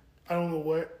because I don't know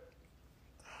what.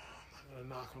 I'm not gonna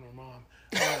knock on her mom.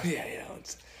 Yeah.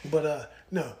 But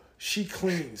no, she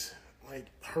cleans like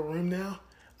her room now.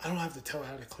 I don't have to tell her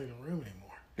how to clean a room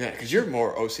anymore. Yeah, because you're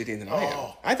more OCD than I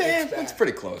am. I think it's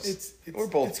pretty close. We're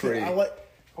both pretty.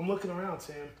 I'm looking around,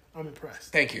 Sam. I'm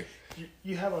impressed. Thank you.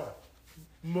 You have a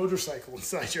motorcycle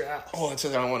inside your house. Oh, that's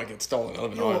because I don't want to get stolen. I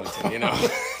live in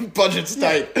Arlington, Budget's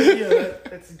tight.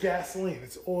 That's gasoline.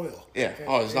 It's oil. Yeah.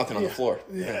 There's nothing on the floor.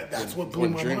 Yeah, that's what blew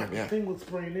my mind. The thing looks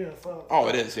brand new.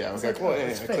 It is. Yeah. I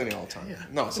clean it all the time. Yeah.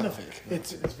 No, it's not fake.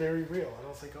 It's very real. And I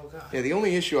was like, oh God. Yeah. The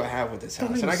only issue I have with this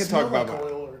house, and I can talk about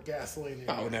oil or gasoline.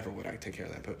 Oh, never would I take care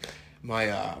of that. But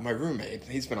my roommate,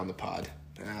 he's been on the pod.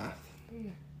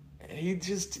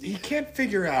 He can't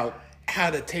figure out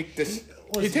how to take this.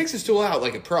 He takes his tool out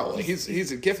like a pro. Like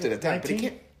he's gifted at that, but he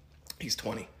can't. He's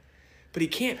 20, but he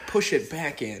can't push it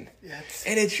back in.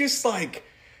 And it's just like,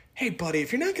 hey, buddy,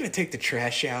 if you're not going to take the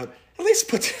trash out, at least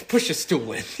push a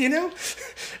stool in,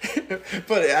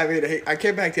 But I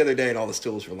came back the other day and all the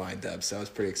stools were lined up, so I was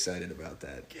pretty excited about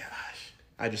that. Gosh,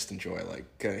 I just enjoy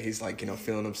he's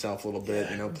feeling himself a little bit,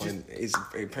 playing. He's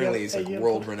like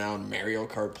world-renowned Mario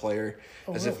Kart player.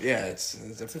 Oh, as really? It's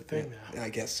a thing now. I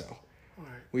guess so. All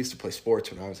right. We used to play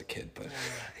sports when I was a kid, but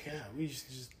we used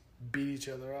to just beat each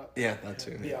other up. Yeah, that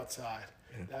too. Be outside.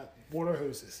 Yeah. That water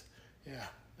hoses. Yeah,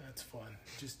 that's fun.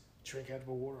 Just drink out of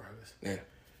a water hose. Yeah.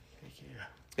 Yeah.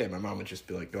 Yeah, my mom would just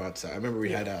be like, go outside. I remember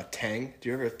we had Tang. Do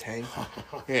you ever have Tang?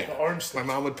 Yeah. The orange my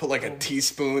mom would put like a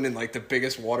teaspoon in like the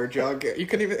biggest water jug. You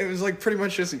couldn't even. It was like pretty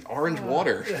much just orange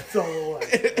water. That's all it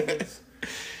was. It was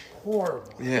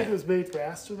horrible. Yeah. I think it was made for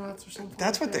astronauts or something.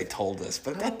 That's what they told us,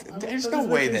 but there's no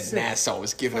way that NASA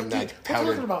was giving them that powder.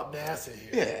 We're talking about NASA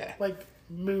here. Yeah. Like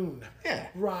moon. Yeah.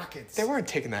 Rockets. They weren't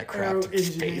taking that crap to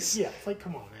space. Yeah. It's like,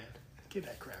 come on, man. Get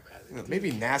that crap out of it.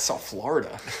 Maybe Nassau,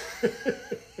 Florida.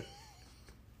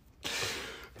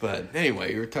 But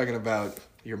anyway, you were talking about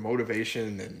your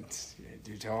motivation and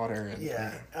your daughter and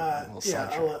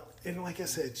and like I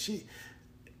said,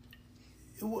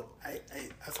 I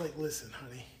was like, listen,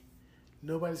 honey,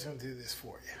 nobody's going to do this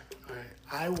for you. All right,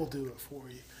 I will do it for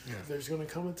you. Yeah. There's going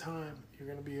to come a time you're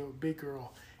going to be a big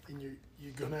girl and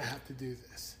you're going to have to do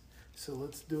this. So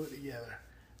let's do it together.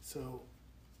 So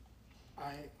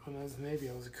when I was in the Navy,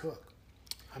 I was a cook.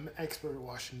 I'm an expert at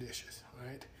washing dishes, all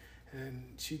right?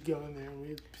 And she'd go in there, and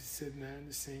we'd be sitting there in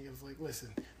the sink. I was like,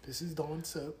 listen, this is Dawn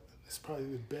soap. It's probably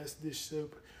the best dish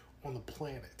soap on the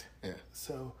planet. Yeah.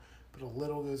 So, but a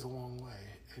little goes a long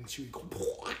way. And she would go,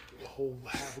 the whole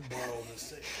half a bottle of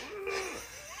this thing.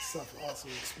 Stuff also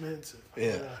expensive.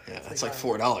 Yeah, But, that's like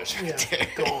 $4 right there.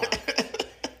 Gone.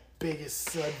 Biggest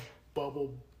sud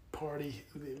bubble party.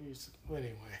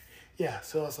 Anyway, yeah,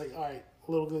 so I was like, all right,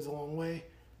 a little goes a long way.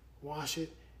 Wash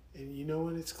it. And you know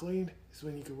when it's clean? Is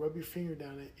when you can rub your finger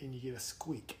down it and you get a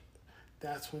squeak.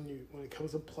 That's when it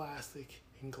comes to plastic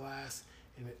and glass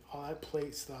and all that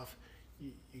plate stuff,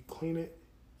 you clean it,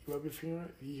 you rub your finger on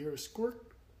it, you hear a squirt,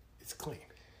 it's clean.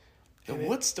 And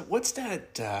what's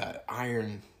that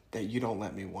iron that you don't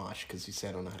let me wash because you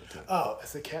said I don't know how to do it? Oh,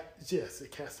 it's a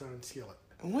cast iron skillet.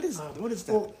 And what is that?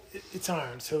 Well, it's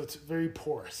iron, so it's very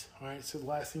porous. All right, so the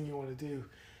last thing you want to do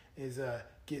is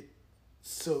get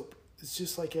soap. It's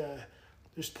just like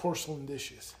there's porcelain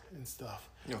dishes and stuff.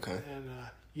 Okay. And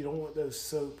you don't want those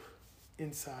soap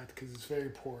inside because it's very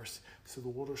porous, so the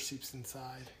water seeps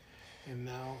inside. And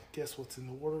now, guess what's in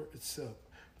the water? It's soap.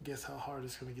 Guess how hard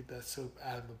it's going to get that soap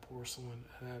out of the porcelain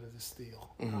and out of the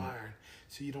steel, iron.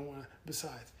 So you don't want to.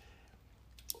 Besides,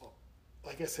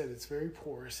 like I said, it's very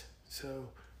porous, so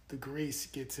the grease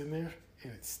gets in there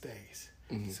and it stays.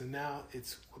 So now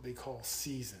it's what they call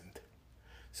seasoned.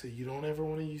 So you don't ever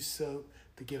want to use soap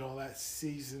to get all that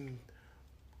seasoned,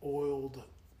 oiled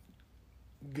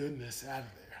goodness out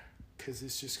of there, because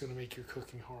it's just going to make your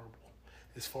cooking horrible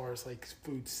as far as like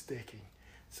food sticking.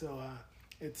 So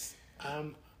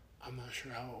I'm not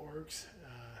sure how it works.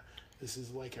 This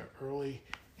is like an early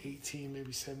 18, maybe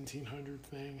 1700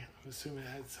 thing. I'm assuming it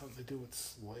had something to do with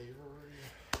slavery.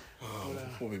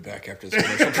 We'll be back after this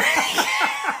commercial break.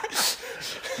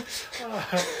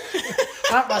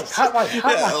 Hot mic.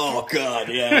 Oh, God,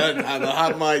 yeah. The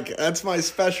hot mic. That's my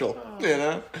special, you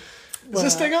know. Is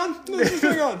this thing on? Is this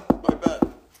thing on? My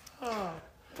bad.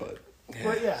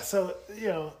 But yeah, so, you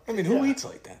know. I mean, who eats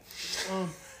like that?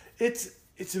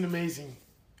 It's an amazing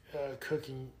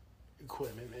cooking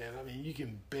equipment, man. I mean, you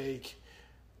can bake,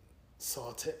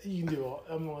 saute. You can do all.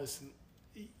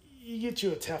 You get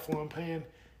you a Teflon pan.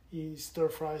 You stir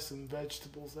fry some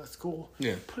vegetables. That's cool.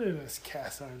 Yeah. Put it in this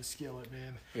cast iron skillet,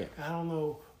 man. Yeah. I don't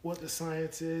know what the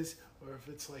science is, or if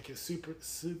it's like a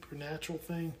supernatural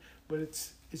thing, but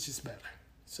it's just better.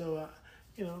 So,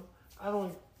 you know,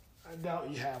 I doubt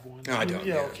you have one. No, I don't.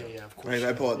 Yeah. Okay. Yeah. Of course.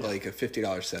 I bought like a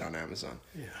 $50 set on Amazon.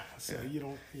 Yeah. So you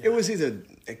don't. Yeah. It was either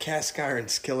a cast iron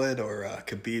skillet or a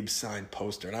Khabib signed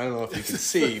poster. And I don't know if you can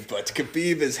see, but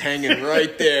Khabib is hanging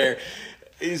right there.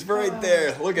 He's right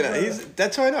there. Look at that.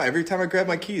 That's how I know. Every time I grab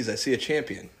my keys, I see a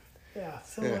champion. Yeah.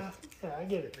 So, I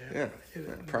get it, man.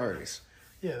 Yeah. Priorities.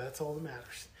 Yeah, that's all that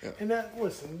matters. Yeah. And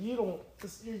listen, you don't.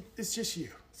 It's just you.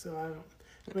 So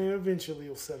I mean, eventually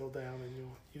you'll settle down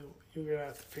and you're gonna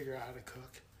have to figure out how to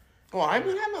cook. Well, I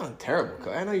mean, I'm not a terrible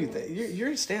cook. I know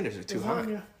your standards are too high.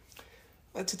 Lasagna?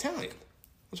 That's Italian.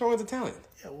 What's wrong with Italian?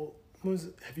 Yeah. Well,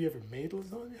 have you ever made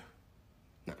lasagna?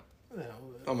 No.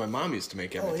 Oh, my mom used to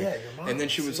make everything. Oh, yeah, your mom. And then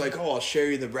she was like, I'll share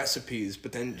you the recipes.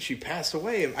 But then she passed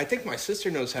away. And I think my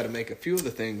sister knows how to make a few of the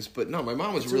things. But no, my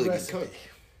mom was a really good cook.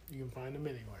 You can find them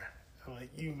anywhere. Like,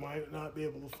 you might not be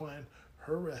able to find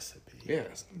her recipe. Yeah.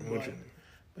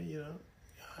 But you know,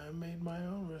 I made my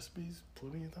own recipes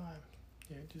plenty of time.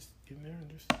 Yeah, just get in there and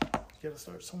just you gotta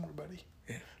start somewhere, buddy.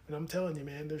 Yeah. And I'm telling you,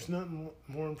 man, there's nothing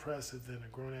more impressive than a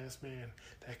grown-ass man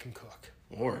that can cook.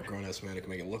 Or a grown-ass man that can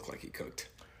make it look like he cooked.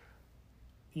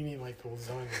 You mean like the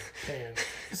lasagna pan,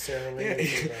 Sarah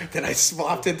Lee? Yeah. Then I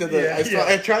swapped into the.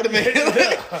 I tried to make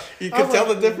it. You could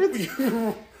tell the difference.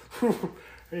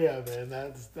 Yeah, man,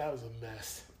 that was a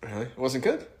mess. Really? It wasn't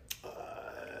good.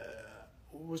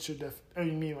 What's your Oh,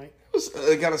 you mean like?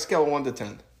 I got a scale of 1 to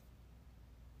 10.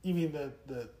 You mean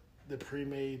the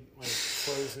pre-made like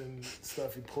frozen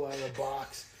stuff you pull out of the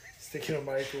box, stick in a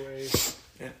microwave?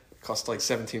 Yeah, cost like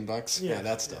 $17. Yeah,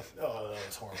 that stuff. Yeah. Oh, that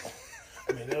was horrible.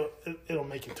 I mean, it'll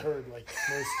make a turd like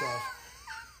most stuff,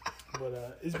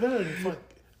 but it's better than fun.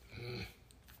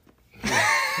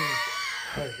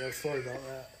 Alright, sorry about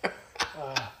that.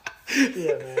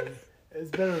 Yeah, man, it's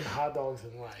better than hot dogs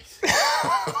and rice.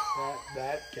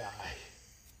 that guy,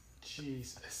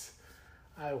 Jesus,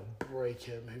 I will break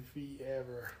him if he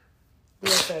ever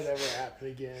let that ever happen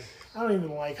again. I don't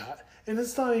even like and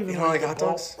it's not even. You don't like hot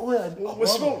dogs?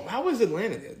 How was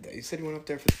Atlanta the other day? You said you went up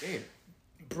there for the game,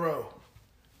 bro.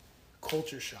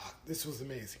 Culture shock. This was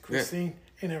amazing. Christine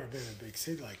ain't never been in a big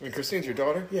city like that. Christine's your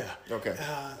daughter? Yeah. Okay.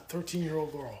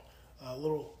 13-year-old girl,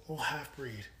 little half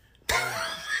breed.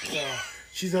 So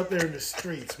she's up there in the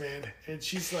streets, man, and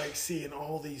she's like seeing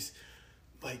all these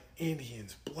like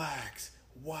Indians, blacks,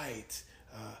 whites,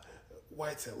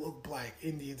 whites that look black,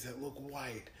 Indians that look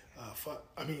white.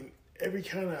 I mean, every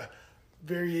kind of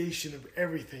variation of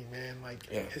everything, man. Like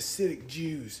Hasidic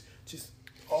Jews, just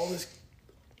all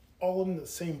in the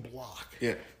same block.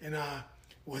 Yeah. And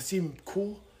what's even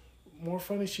more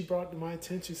funny, she brought to my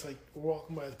attention. It's like we're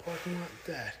walking by the parking lot.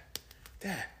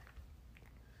 Dad,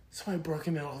 somebody broke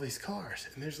into all these cars,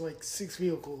 and there's like 6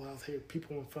 vehicles out here,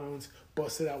 people on phones,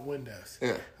 busted out windows.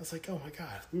 Yeah. I was like, oh my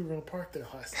God, we were gonna park there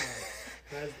last night.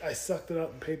 And I sucked it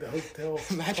up and paid the hotel.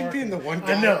 Imagine parking. being the one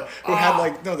guy I know. who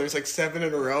had there's like 7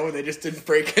 in a row and they just didn't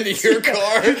break into your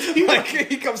car. Like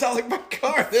he comes out like, my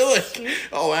car. They're like,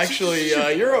 oh, actually,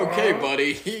 you're okay,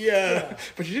 buddy.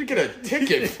 But you did get a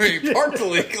ticket for you parked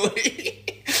illegally.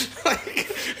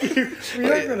 We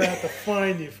are gonna have to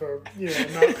fine you for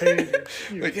not paying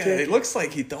your ticket. It looks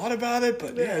like he thought about it,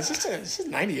 but is this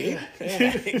 98? Yeah.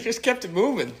 He just kept it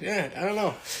moving. Yeah, I don't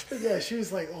know. Yeah, she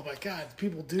was like, oh my God,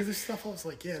 people do this stuff? I was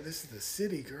like, yeah, this is the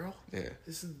city, girl. Yeah.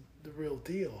 This is the real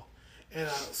deal. And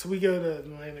so we go to the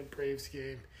Atlantic Braves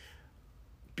game.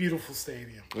 Beautiful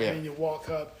stadium. Yeah. I mean, you walk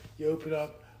up, you open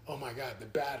up, oh my God, the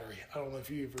Battery. I don't know if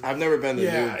you ever... I've never been to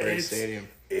the new Braves Stadium.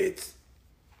 It's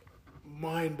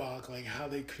mind-boggling how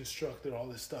they constructed all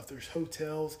this stuff. There's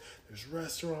hotels, there's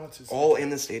restaurants. It's all in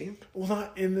the stadium? Well,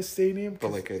 not in the stadium.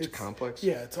 But like it's a complex?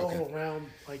 Yeah, it's all around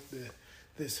like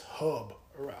this hub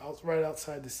right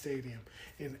outside the stadium.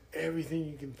 And everything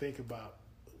you can think about,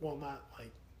 well, not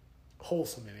like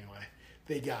wholesome anyway,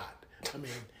 they got. I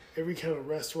mean, every kind of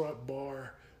restaurant,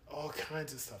 bar, all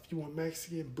kinds of stuff. You want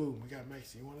Mexican? Boom, we got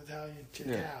Mexican. You want Italian? Check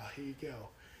out. Here you go.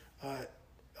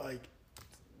 Like,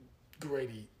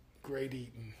 great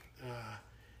eating.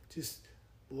 Just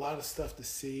a lot of stuff to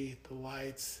see. The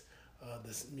lights,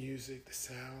 the music, the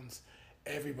sounds.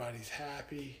 Everybody's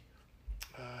happy.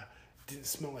 Didn't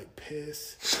smell like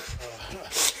piss.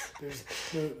 There's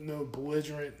no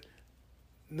belligerent,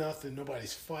 nothing.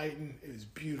 Nobody's fighting. It was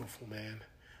beautiful, man.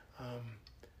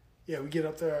 We get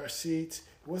up there, our seats.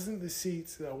 It wasn't the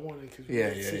seats that I wanted. Cause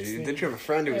Did you have a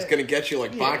friend who was going to get you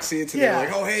like box seats? And they're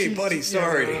like, oh, hey, buddy,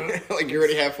 sorry. Like you're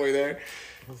already halfway there.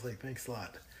 I was like, thanks a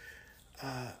lot.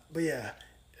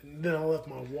 And then I left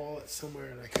my wallet somewhere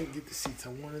and I couldn't get the seats I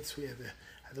wanted, so we had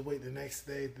to wait the next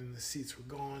day. Then the seats were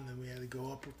gone, then we had to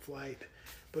go up a flight.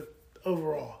 But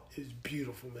overall, it was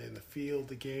beautiful, man. The field,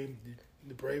 the game,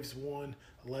 the Braves won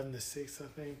 11-6, I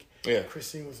think. Yeah.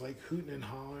 Christine was like hooting and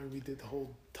hollering. We did the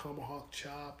whole tomahawk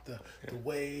chop, the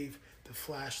wave, the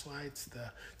flashlights,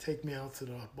 the take me out to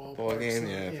the ball game.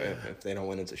 If they don't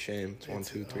win, it's a shame. It's 1,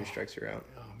 2, 3 strikes, you're out.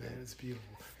 Oh man, it's beautiful.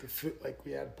 The food, like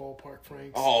we had ballpark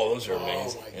franks. Oh, those are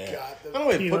amazing. Oh my God! I don't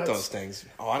really put those things.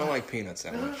 Oh, I don't like peanuts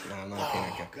that much. No, I'm not a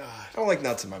peanut guy. God. I don't like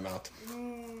nuts in my mouth.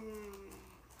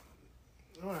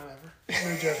 Whatever.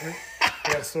 No judgment.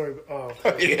 Yeah, story. Oh,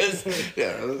 it is.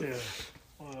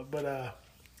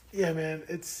 Yeah. Man,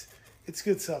 it's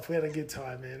good stuff. We had a good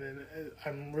time, man, and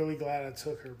I'm really glad I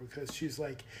took her because she's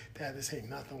like, Dad, this ain't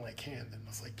nothing like Camden. I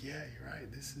was like, yeah, you're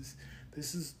right. This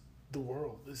is the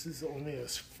world. This is only a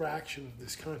fraction of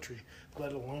this country,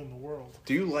 let alone the world.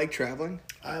 Do you like traveling?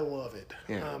 I love it.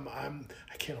 Yeah.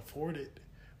 I can't afford it,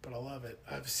 but I love it.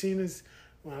 I've seen this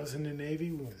when I was in the Navy.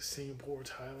 We went to Singapore,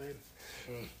 Thailand.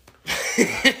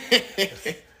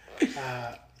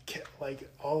 Like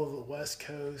all of the West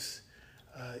Coast,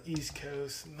 East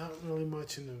Coast, not really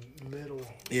much in the middle.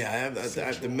 Yeah, I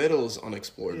have the middle's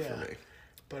unexplored for me.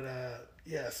 But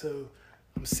so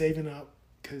I'm saving up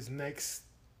because next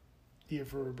year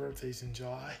for her birthday's in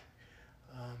July.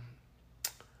 I'm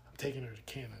taking her to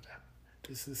Canada.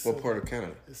 What part of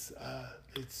Canada?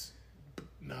 It's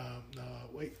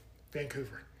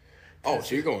Vancouver. Oh,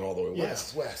 so you're going all the way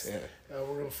west? Yeah, west. Yeah.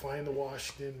 We're going to fly into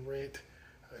Washington, rent,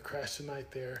 crash the night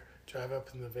there, drive up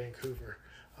into Vancouver.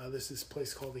 There's this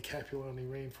place called the Capilano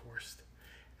Rainforest.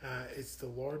 It's the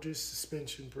largest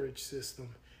suspension bridge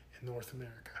system in North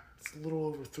America. It's a little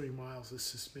over 3 miles of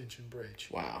suspension bridge.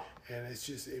 Wow. And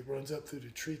it runs up through the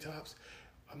treetops.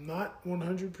 I'm not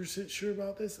 100% sure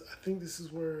about this. I think this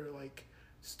is where, like,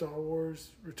 Star Wars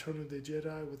Return of the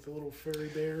Jedi with the little fairy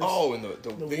bears. Oh, and the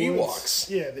Ewoks.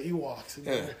 Yeah, the Ewoks. And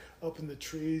they're up in the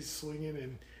trees swinging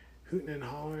and hooting and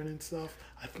hollering and stuff.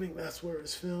 I think that's where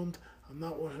it's filmed. I'm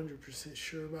not 100%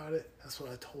 sure about it. That's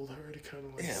what I told her to kind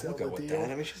of sell we'll go the with deal.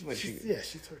 that. I mean, she's 13.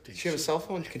 Does she have a cell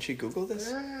phone? Can she Google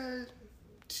this?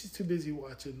 She's too busy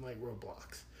watching like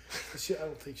Roblox. I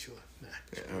don't think she'll. Nah.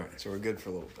 Yeah, all right, so we're good for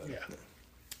a little bit. Yeah.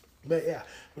 But yeah,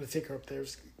 I'm gonna take her up there.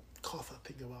 It's cost, I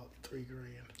think, about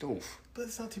 $3,000. Oof. But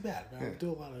it's not too bad. Man. I'll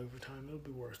do a lot of overtime. It'll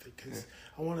be worth it because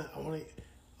I want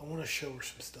to show her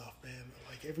some stuff, man.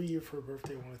 Like every year for her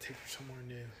birthday, I want to take her somewhere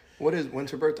new.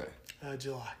 When's her birthday?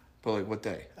 July. But like what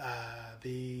day?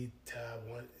 The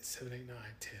 7, 8, 9,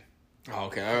 10. Oh,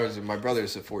 okay. My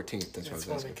brother's the 14th. That's what I was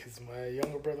funny asking. because my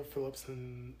younger brother Philip's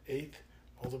in 8th.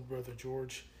 My older brother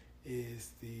George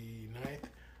is the 9th.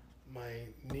 My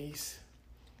niece,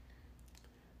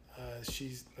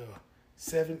 she's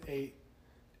 7, 8,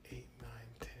 8, 9,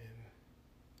 10.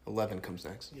 11 comes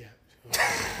next. Yeah.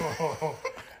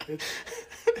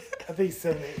 I think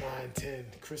 7, 8, 9, 10.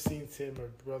 Christine's 10. My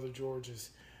brother George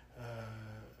is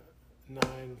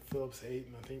 9. Philip's 8.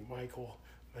 And I think Michael,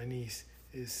 my niece,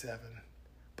 is 7.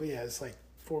 But yeah, it's like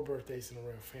 4 birthdays in a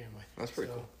row, family. That's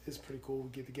pretty cool. It's pretty cool. We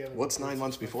get together. What's 9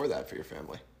 months before that for your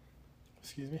family?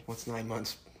 Excuse me? What's 9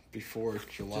 months before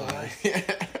July?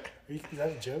 Is that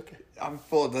a joke? I'm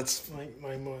full. That's like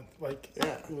my month. Like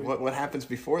What happens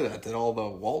before that? Did all the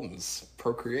Waltons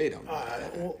procreate them?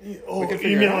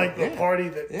 You mean like the party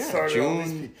that started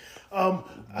June, all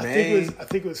these people? May, I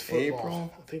think it was football.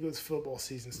 April, I think it was football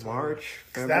season started. March,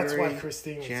 February. That's why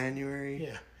Christine was, January.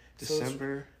 Yeah.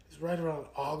 December. So it was right around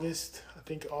August. I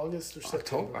think August or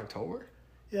September. October.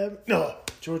 Yeah. No,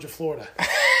 Georgia, Florida.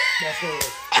 That's what it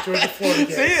was. Georgia, Florida.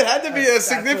 See, it had to be a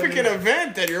significant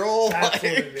event that you're all That's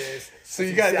like. what it is. So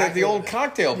you got the old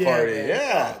cocktail party,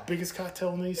 man. Biggest cocktail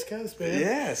on the East Coast, man.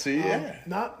 Yeah, so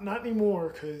not anymore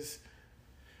because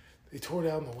they tore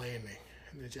down the landing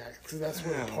in the Jack because that's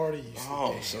where the party used to be.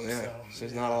 Oh, so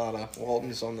there's not a lot of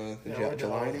Waltons on the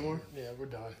July anymore. Yeah, we're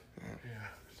done. Yeah,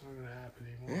 it's not gonna happen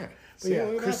anymore. Yeah, but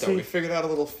yeah, Christine, we figured out a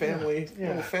little family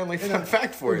fun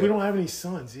fact for you. We don't have any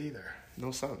sons either. No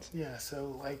sons. Yeah,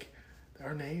 so like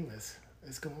our name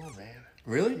is gone, man.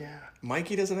 Really? Yeah.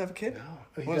 Mikey doesn't have a kid?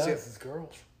 No, he does. It's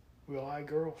girls. We all had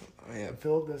girls. Oh, yeah.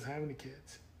 Philip doesn't have any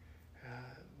kids.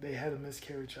 They had a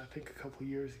miscarriage, I think, a couple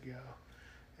years ago,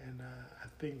 and I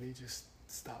think they just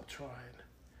stopped trying.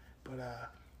 But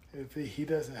if he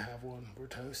doesn't have one, we're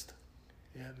toast.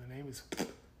 Yeah, the name is.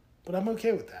 But I'm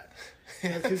okay with that.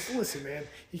 Because listen, man,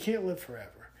 you can't live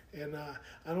forever, and I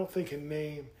don't think a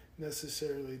name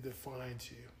necessarily defines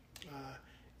you.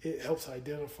 It helps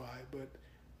identify, but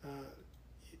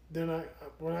we're not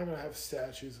going to have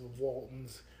statues of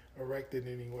Waltons erected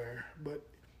anywhere, but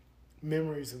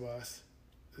memories of us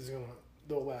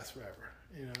they'll last forever,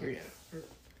 you know. Yeah.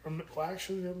 Or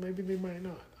actually, maybe they might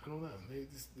not. I don't know.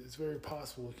 It's very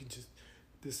possible it could just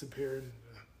disappear and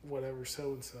whatever,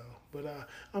 so and so. But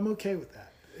I'm okay with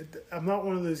that. I'm not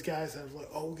one of those guys that's like,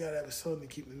 oh, we gotta have a son to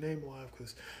keep the name alive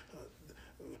because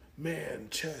man,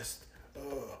 chest.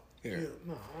 Yeah.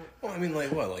 No. Well, I mean,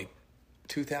 like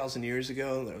 2,000 years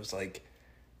ago, there was like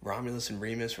Romulus and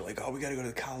Remus were like, oh, we got to go to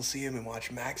the Coliseum and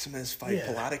watch Maximus fight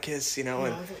Pilaticus, you know,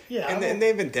 and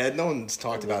they've been dead. No one's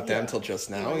talked about them till just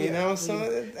now, you know. So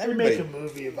everybody make a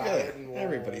movie about it. And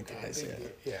everybody dies.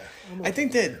 Yeah. I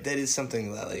think that is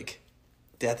something that like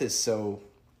death is so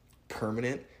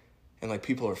permanent. And, like,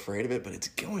 people are afraid of it, but it's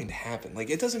going to happen.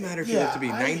 Like, it doesn't matter if you live to be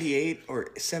 98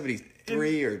 or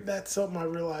 73 or... That's something I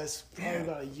realized probably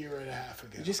about a year and a half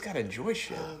ago. You just got to enjoy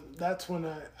shit. That's when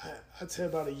I'd say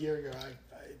about a year ago, I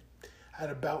had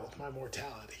a bout with my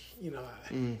mortality. You know,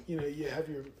 you know, you have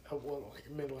your, like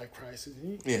a midlife crisis,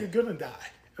 and you're going to die.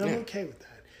 And I'm okay with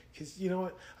that. Because, you know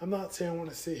what, I'm not saying I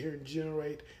want to sit here and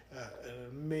generate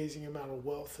an amazing amount of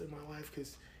wealth in my life,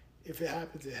 because if it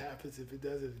happens, it happens. If it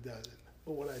doesn't, it doesn't.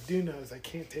 But what I do know is I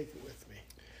can't take it with me.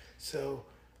 So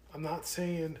I'm not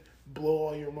saying blow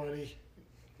all your money,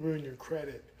 ruin your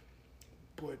credit,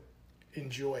 but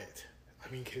enjoy it. I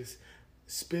mean, because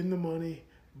spend the money,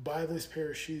 buy this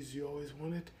pair of shoes you always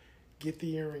wanted, get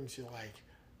the earrings you like,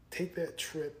 take that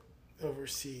trip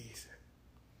overseas.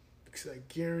 Because I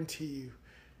guarantee you,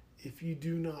 if you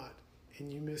do not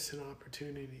and you miss an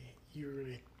opportunity, you're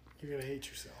gonna hate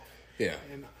yourself. Yeah.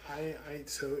 And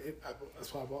that's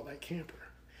why I bought that camper.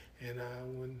 And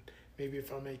maybe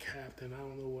if I make happen, I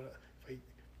don't know what, if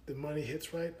the money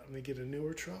hits right, I'm going to get a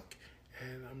newer truck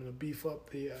and I'm going to beef up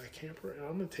the camper and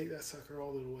I'm going to take that sucker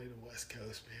all the way to the West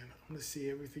Coast, man. I'm going to see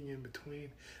everything in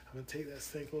between. I'm going to take that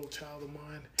stank little child of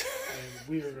mine and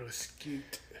we are going to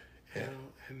scoot. You know?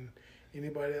 And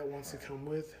anybody that wants to come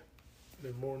with,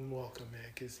 they're more than welcome, man,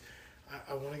 because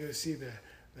I want to go see the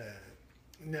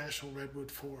National Redwood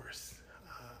Forest.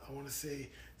 I want to see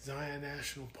Zion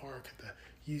National Park at the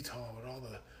Utah with all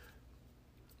the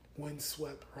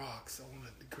windswept rocks. I want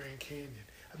the Grand Canyon.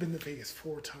 I've been to Vegas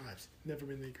 4 times. Never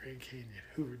been to the Grand Canyon.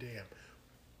 Hoover Dam.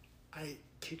 I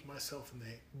kick myself in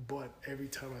the butt every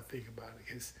time I think about it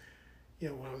because, you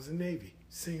know, when I was in the Navy,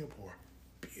 Singapore,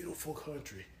 beautiful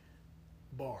country,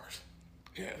 bars.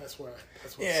 Yeah. That's where.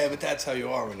 Yeah, but that's how you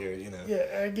are when you're,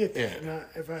 Yeah, I get that. Yeah. And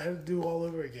if I had to do all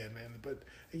over again, man. But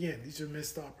again, these are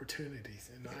missed opportunities,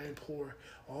 and I implore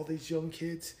all these young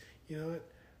kids. You know what?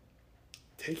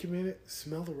 Take a minute,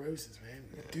 smell the roses, man.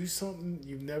 Yeah. Do something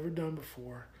you've never done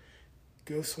before.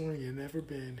 Go somewhere you've never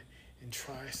been, and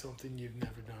try something you've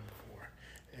never done before.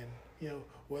 And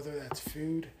whether that's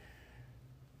food,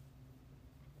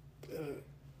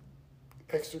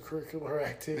 extracurricular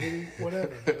activity,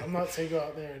 whatever. I'm not saying go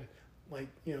out there and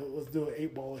let's do an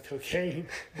 8 ball of cocaine,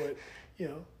 but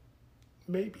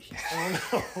maybe. I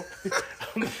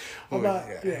don't know.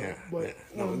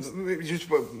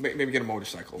 Maybe get a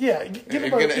motorcycle. Yeah,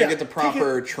 get the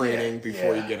proper training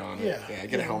before you get on it. Yeah,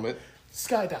 get a helmet.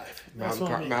 Skydive. That's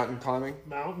what I mean. Mountain climbing.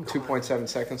 2.7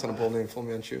 seconds on a bull named Fu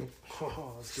Manchu.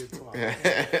 Oh, that's good talk. Yeah.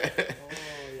 Oh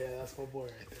yeah, that's my boy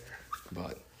right there.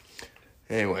 But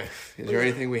anyway, is there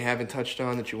anything we haven't touched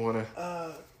on that you want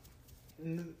to?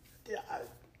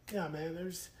 Yeah, man.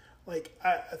 There's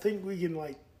I think we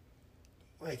can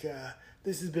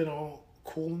this has been all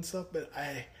cool and stuff, but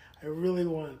I really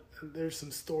want. There's some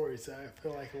stories that I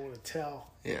feel like I want to tell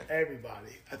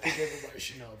everybody. I think everybody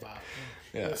should know about.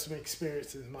 There's some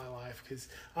experiences in my life because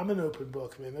I'm an open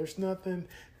book, man. There's nothing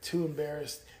too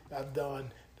embarrassed I've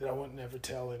done that I wouldn't never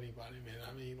tell anybody, man.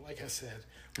 I mean, like I said,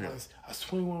 I was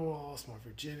 21 when I lost my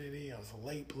virginity. I was a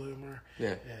late bloomer.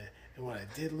 Yeah. And when I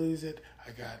did lose it, I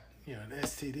got an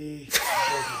STD. I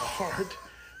broke my heart.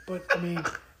 But I mean.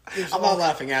 I'm not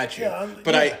laughing at you,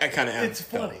 but I kind of am. It's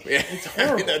funny. Yeah. It's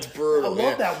horrible. I mean, that's brutal. I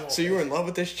love that woman. So you were in love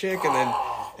with this chick, and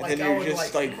then you're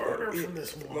just murder from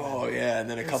this woman. Oh yeah, and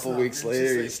then a couple weeks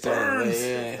later you start.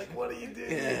 What are you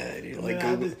doing? Yeah, and you're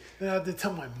then I had to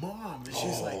tell my mom, and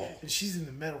she's and she's in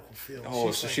the medical field.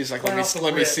 Oh, she's like,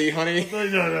 let me see, honey.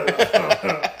 No.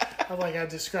 I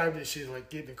described it. She's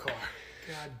like, get in the car.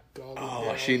 God, dog.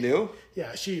 Oh, she knew.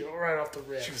 Yeah, she right off the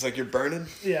rip. She was like, you're burning.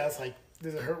 Yeah, it's like.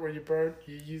 Does it hurt when you burn?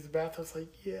 You use the bathroom? It's like,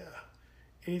 yeah.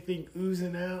 Anything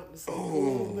oozing out? It's like, a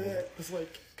little bit. It's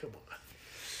like, come on.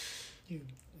 You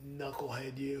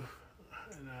knucklehead, you.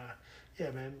 And,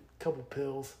 yeah, man, couple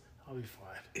pills. I'll be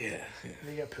fine. Yeah.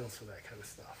 They got pills for that kind of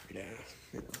stuff. Yeah.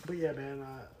 But, yeah, man,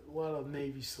 a lot of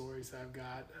Navy stories I've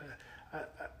got.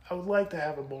 I would like to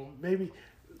have a moment.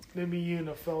 Maybe you and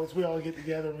the fellas, we all get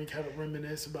together and we kind of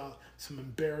reminisce about some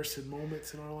embarrassing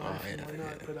moments in our life and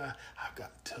whatnot. But I've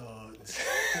got tons.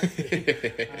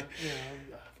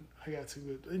 I got some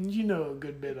good, and a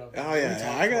good bit of. Oh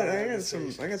yeah, I got some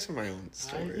of my own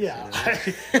stories. I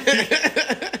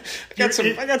got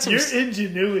some. Your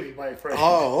ingenuity, my friend.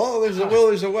 Oh well, there's a will,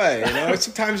 there's a way.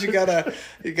 Sometimes you gotta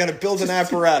build an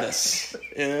apparatus.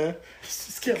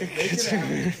 Just gotta make it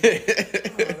happen.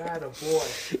 Oh, that a boy.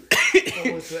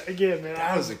 Again, man.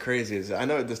 That was the craziest. I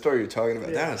know the story you're talking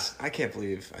about. Yeah. I can't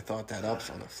believe I thought that up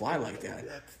on the fly like that.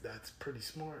 That's pretty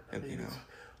smart. And, it's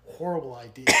a horrible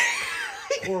idea.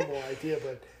 Horrible idea,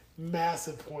 but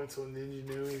massive points on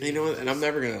ingenuity. And I'm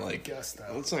never gonna gusto.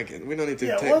 It's like we don't need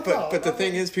to. Take, but the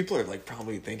thing is, people are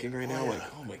probably thinking right now,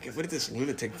 oh my god, what did this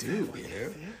lunatic do?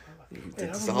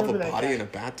 Dissolve a body in a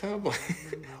bathtub?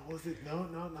 Was it? No.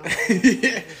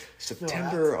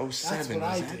 September 07. That's what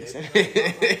I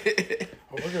did.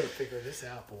 We're going to figure this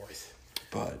out, boys.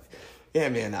 But, yeah,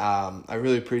 man, I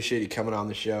really appreciate you coming on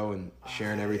the show and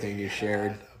sharing everything you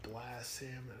shared. A blast, Sam,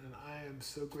 and I am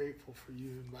so grateful for you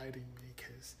inviting me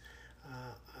because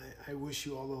I wish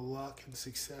you all the luck and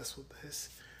success with this.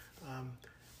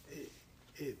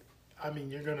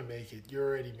 You're going to make it. You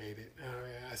already made it.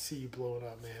 I see you blowing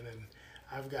up, man, and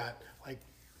I've got like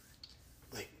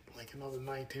another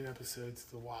 19 episodes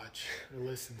to watch or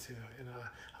listen to, and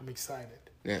I'm excited.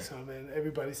 Yeah. So, man,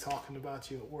 everybody's talking about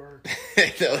you at work.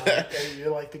 You're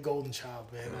like the golden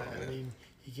child, man. I mean,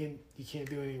 you can't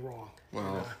do any wrong.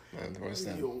 Well, there was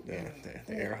that,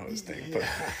 the air hose thing. Yeah.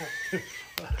 And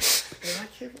I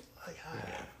can't.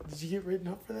 Did you get written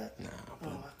up for that? No.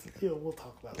 We'll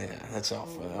talk about that. Yeah, that's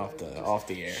off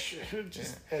the air.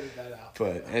 Just edit that out.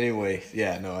 But anyway,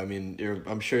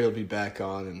 I'm sure you'll be back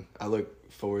on, and I look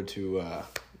forward to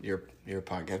your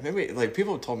podcast. Maybe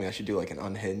people have told me I should do an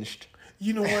unhinged.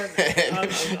 You know what?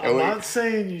 I'm not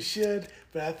saying you should,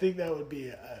 but I think that would be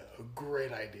a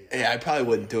great idea. Yeah, I probably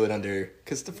wouldn't do it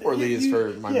because the 4 leads for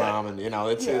my mom, and it's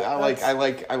I like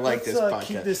this podcast.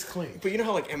 Keep this clean. But you know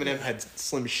how Eminem had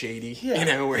Slim Shady,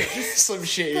 where Slim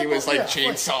Shady was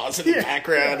chainsaws in the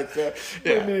background and stuff.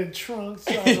 Women in trunks.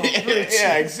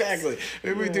 Yeah, exactly.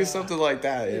 Maybe we do something like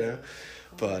that,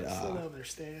 But I don't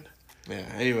understand. Yeah.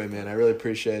 Anyway, man, I really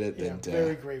appreciate it. Yeah, and,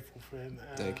 very grateful, friend.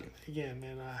 Thank you. Again,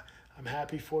 man, I'm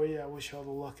happy for you. I wish you all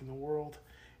the luck in the world,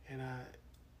 and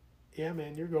yeah,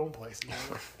 man, you're going places.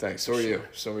 Thanks. So are you.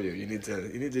 So are you. You need to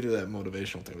do that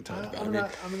motivational thing we talked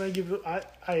about. I'm gonna give it. I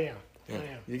am. Yeah, I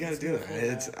am. you got to do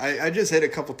that. I just hit a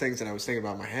couple things that I was thinking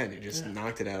about in my head. You just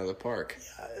knocked it out of the park.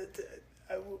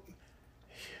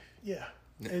 Yeah.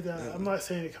 I'm not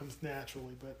saying it comes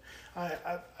naturally, but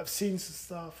I've seen some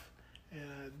stuff,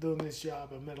 and doing this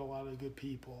job, I've met a lot of good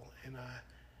people, and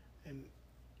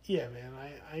yeah, man,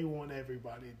 I want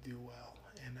everybody to do well,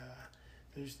 and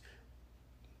there's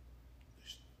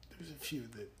a few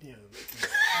that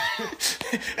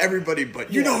Everybody,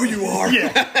 but you know who you are.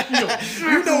 Yeah,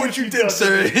 you know what you did,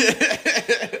 sir.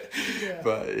 Yeah.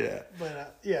 But yeah.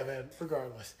 But yeah, man.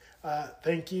 Regardless,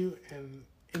 thank you, and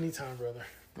anytime, brother.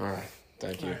 All right.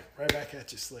 Thank you. Right back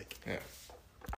at you, Slick. Yeah.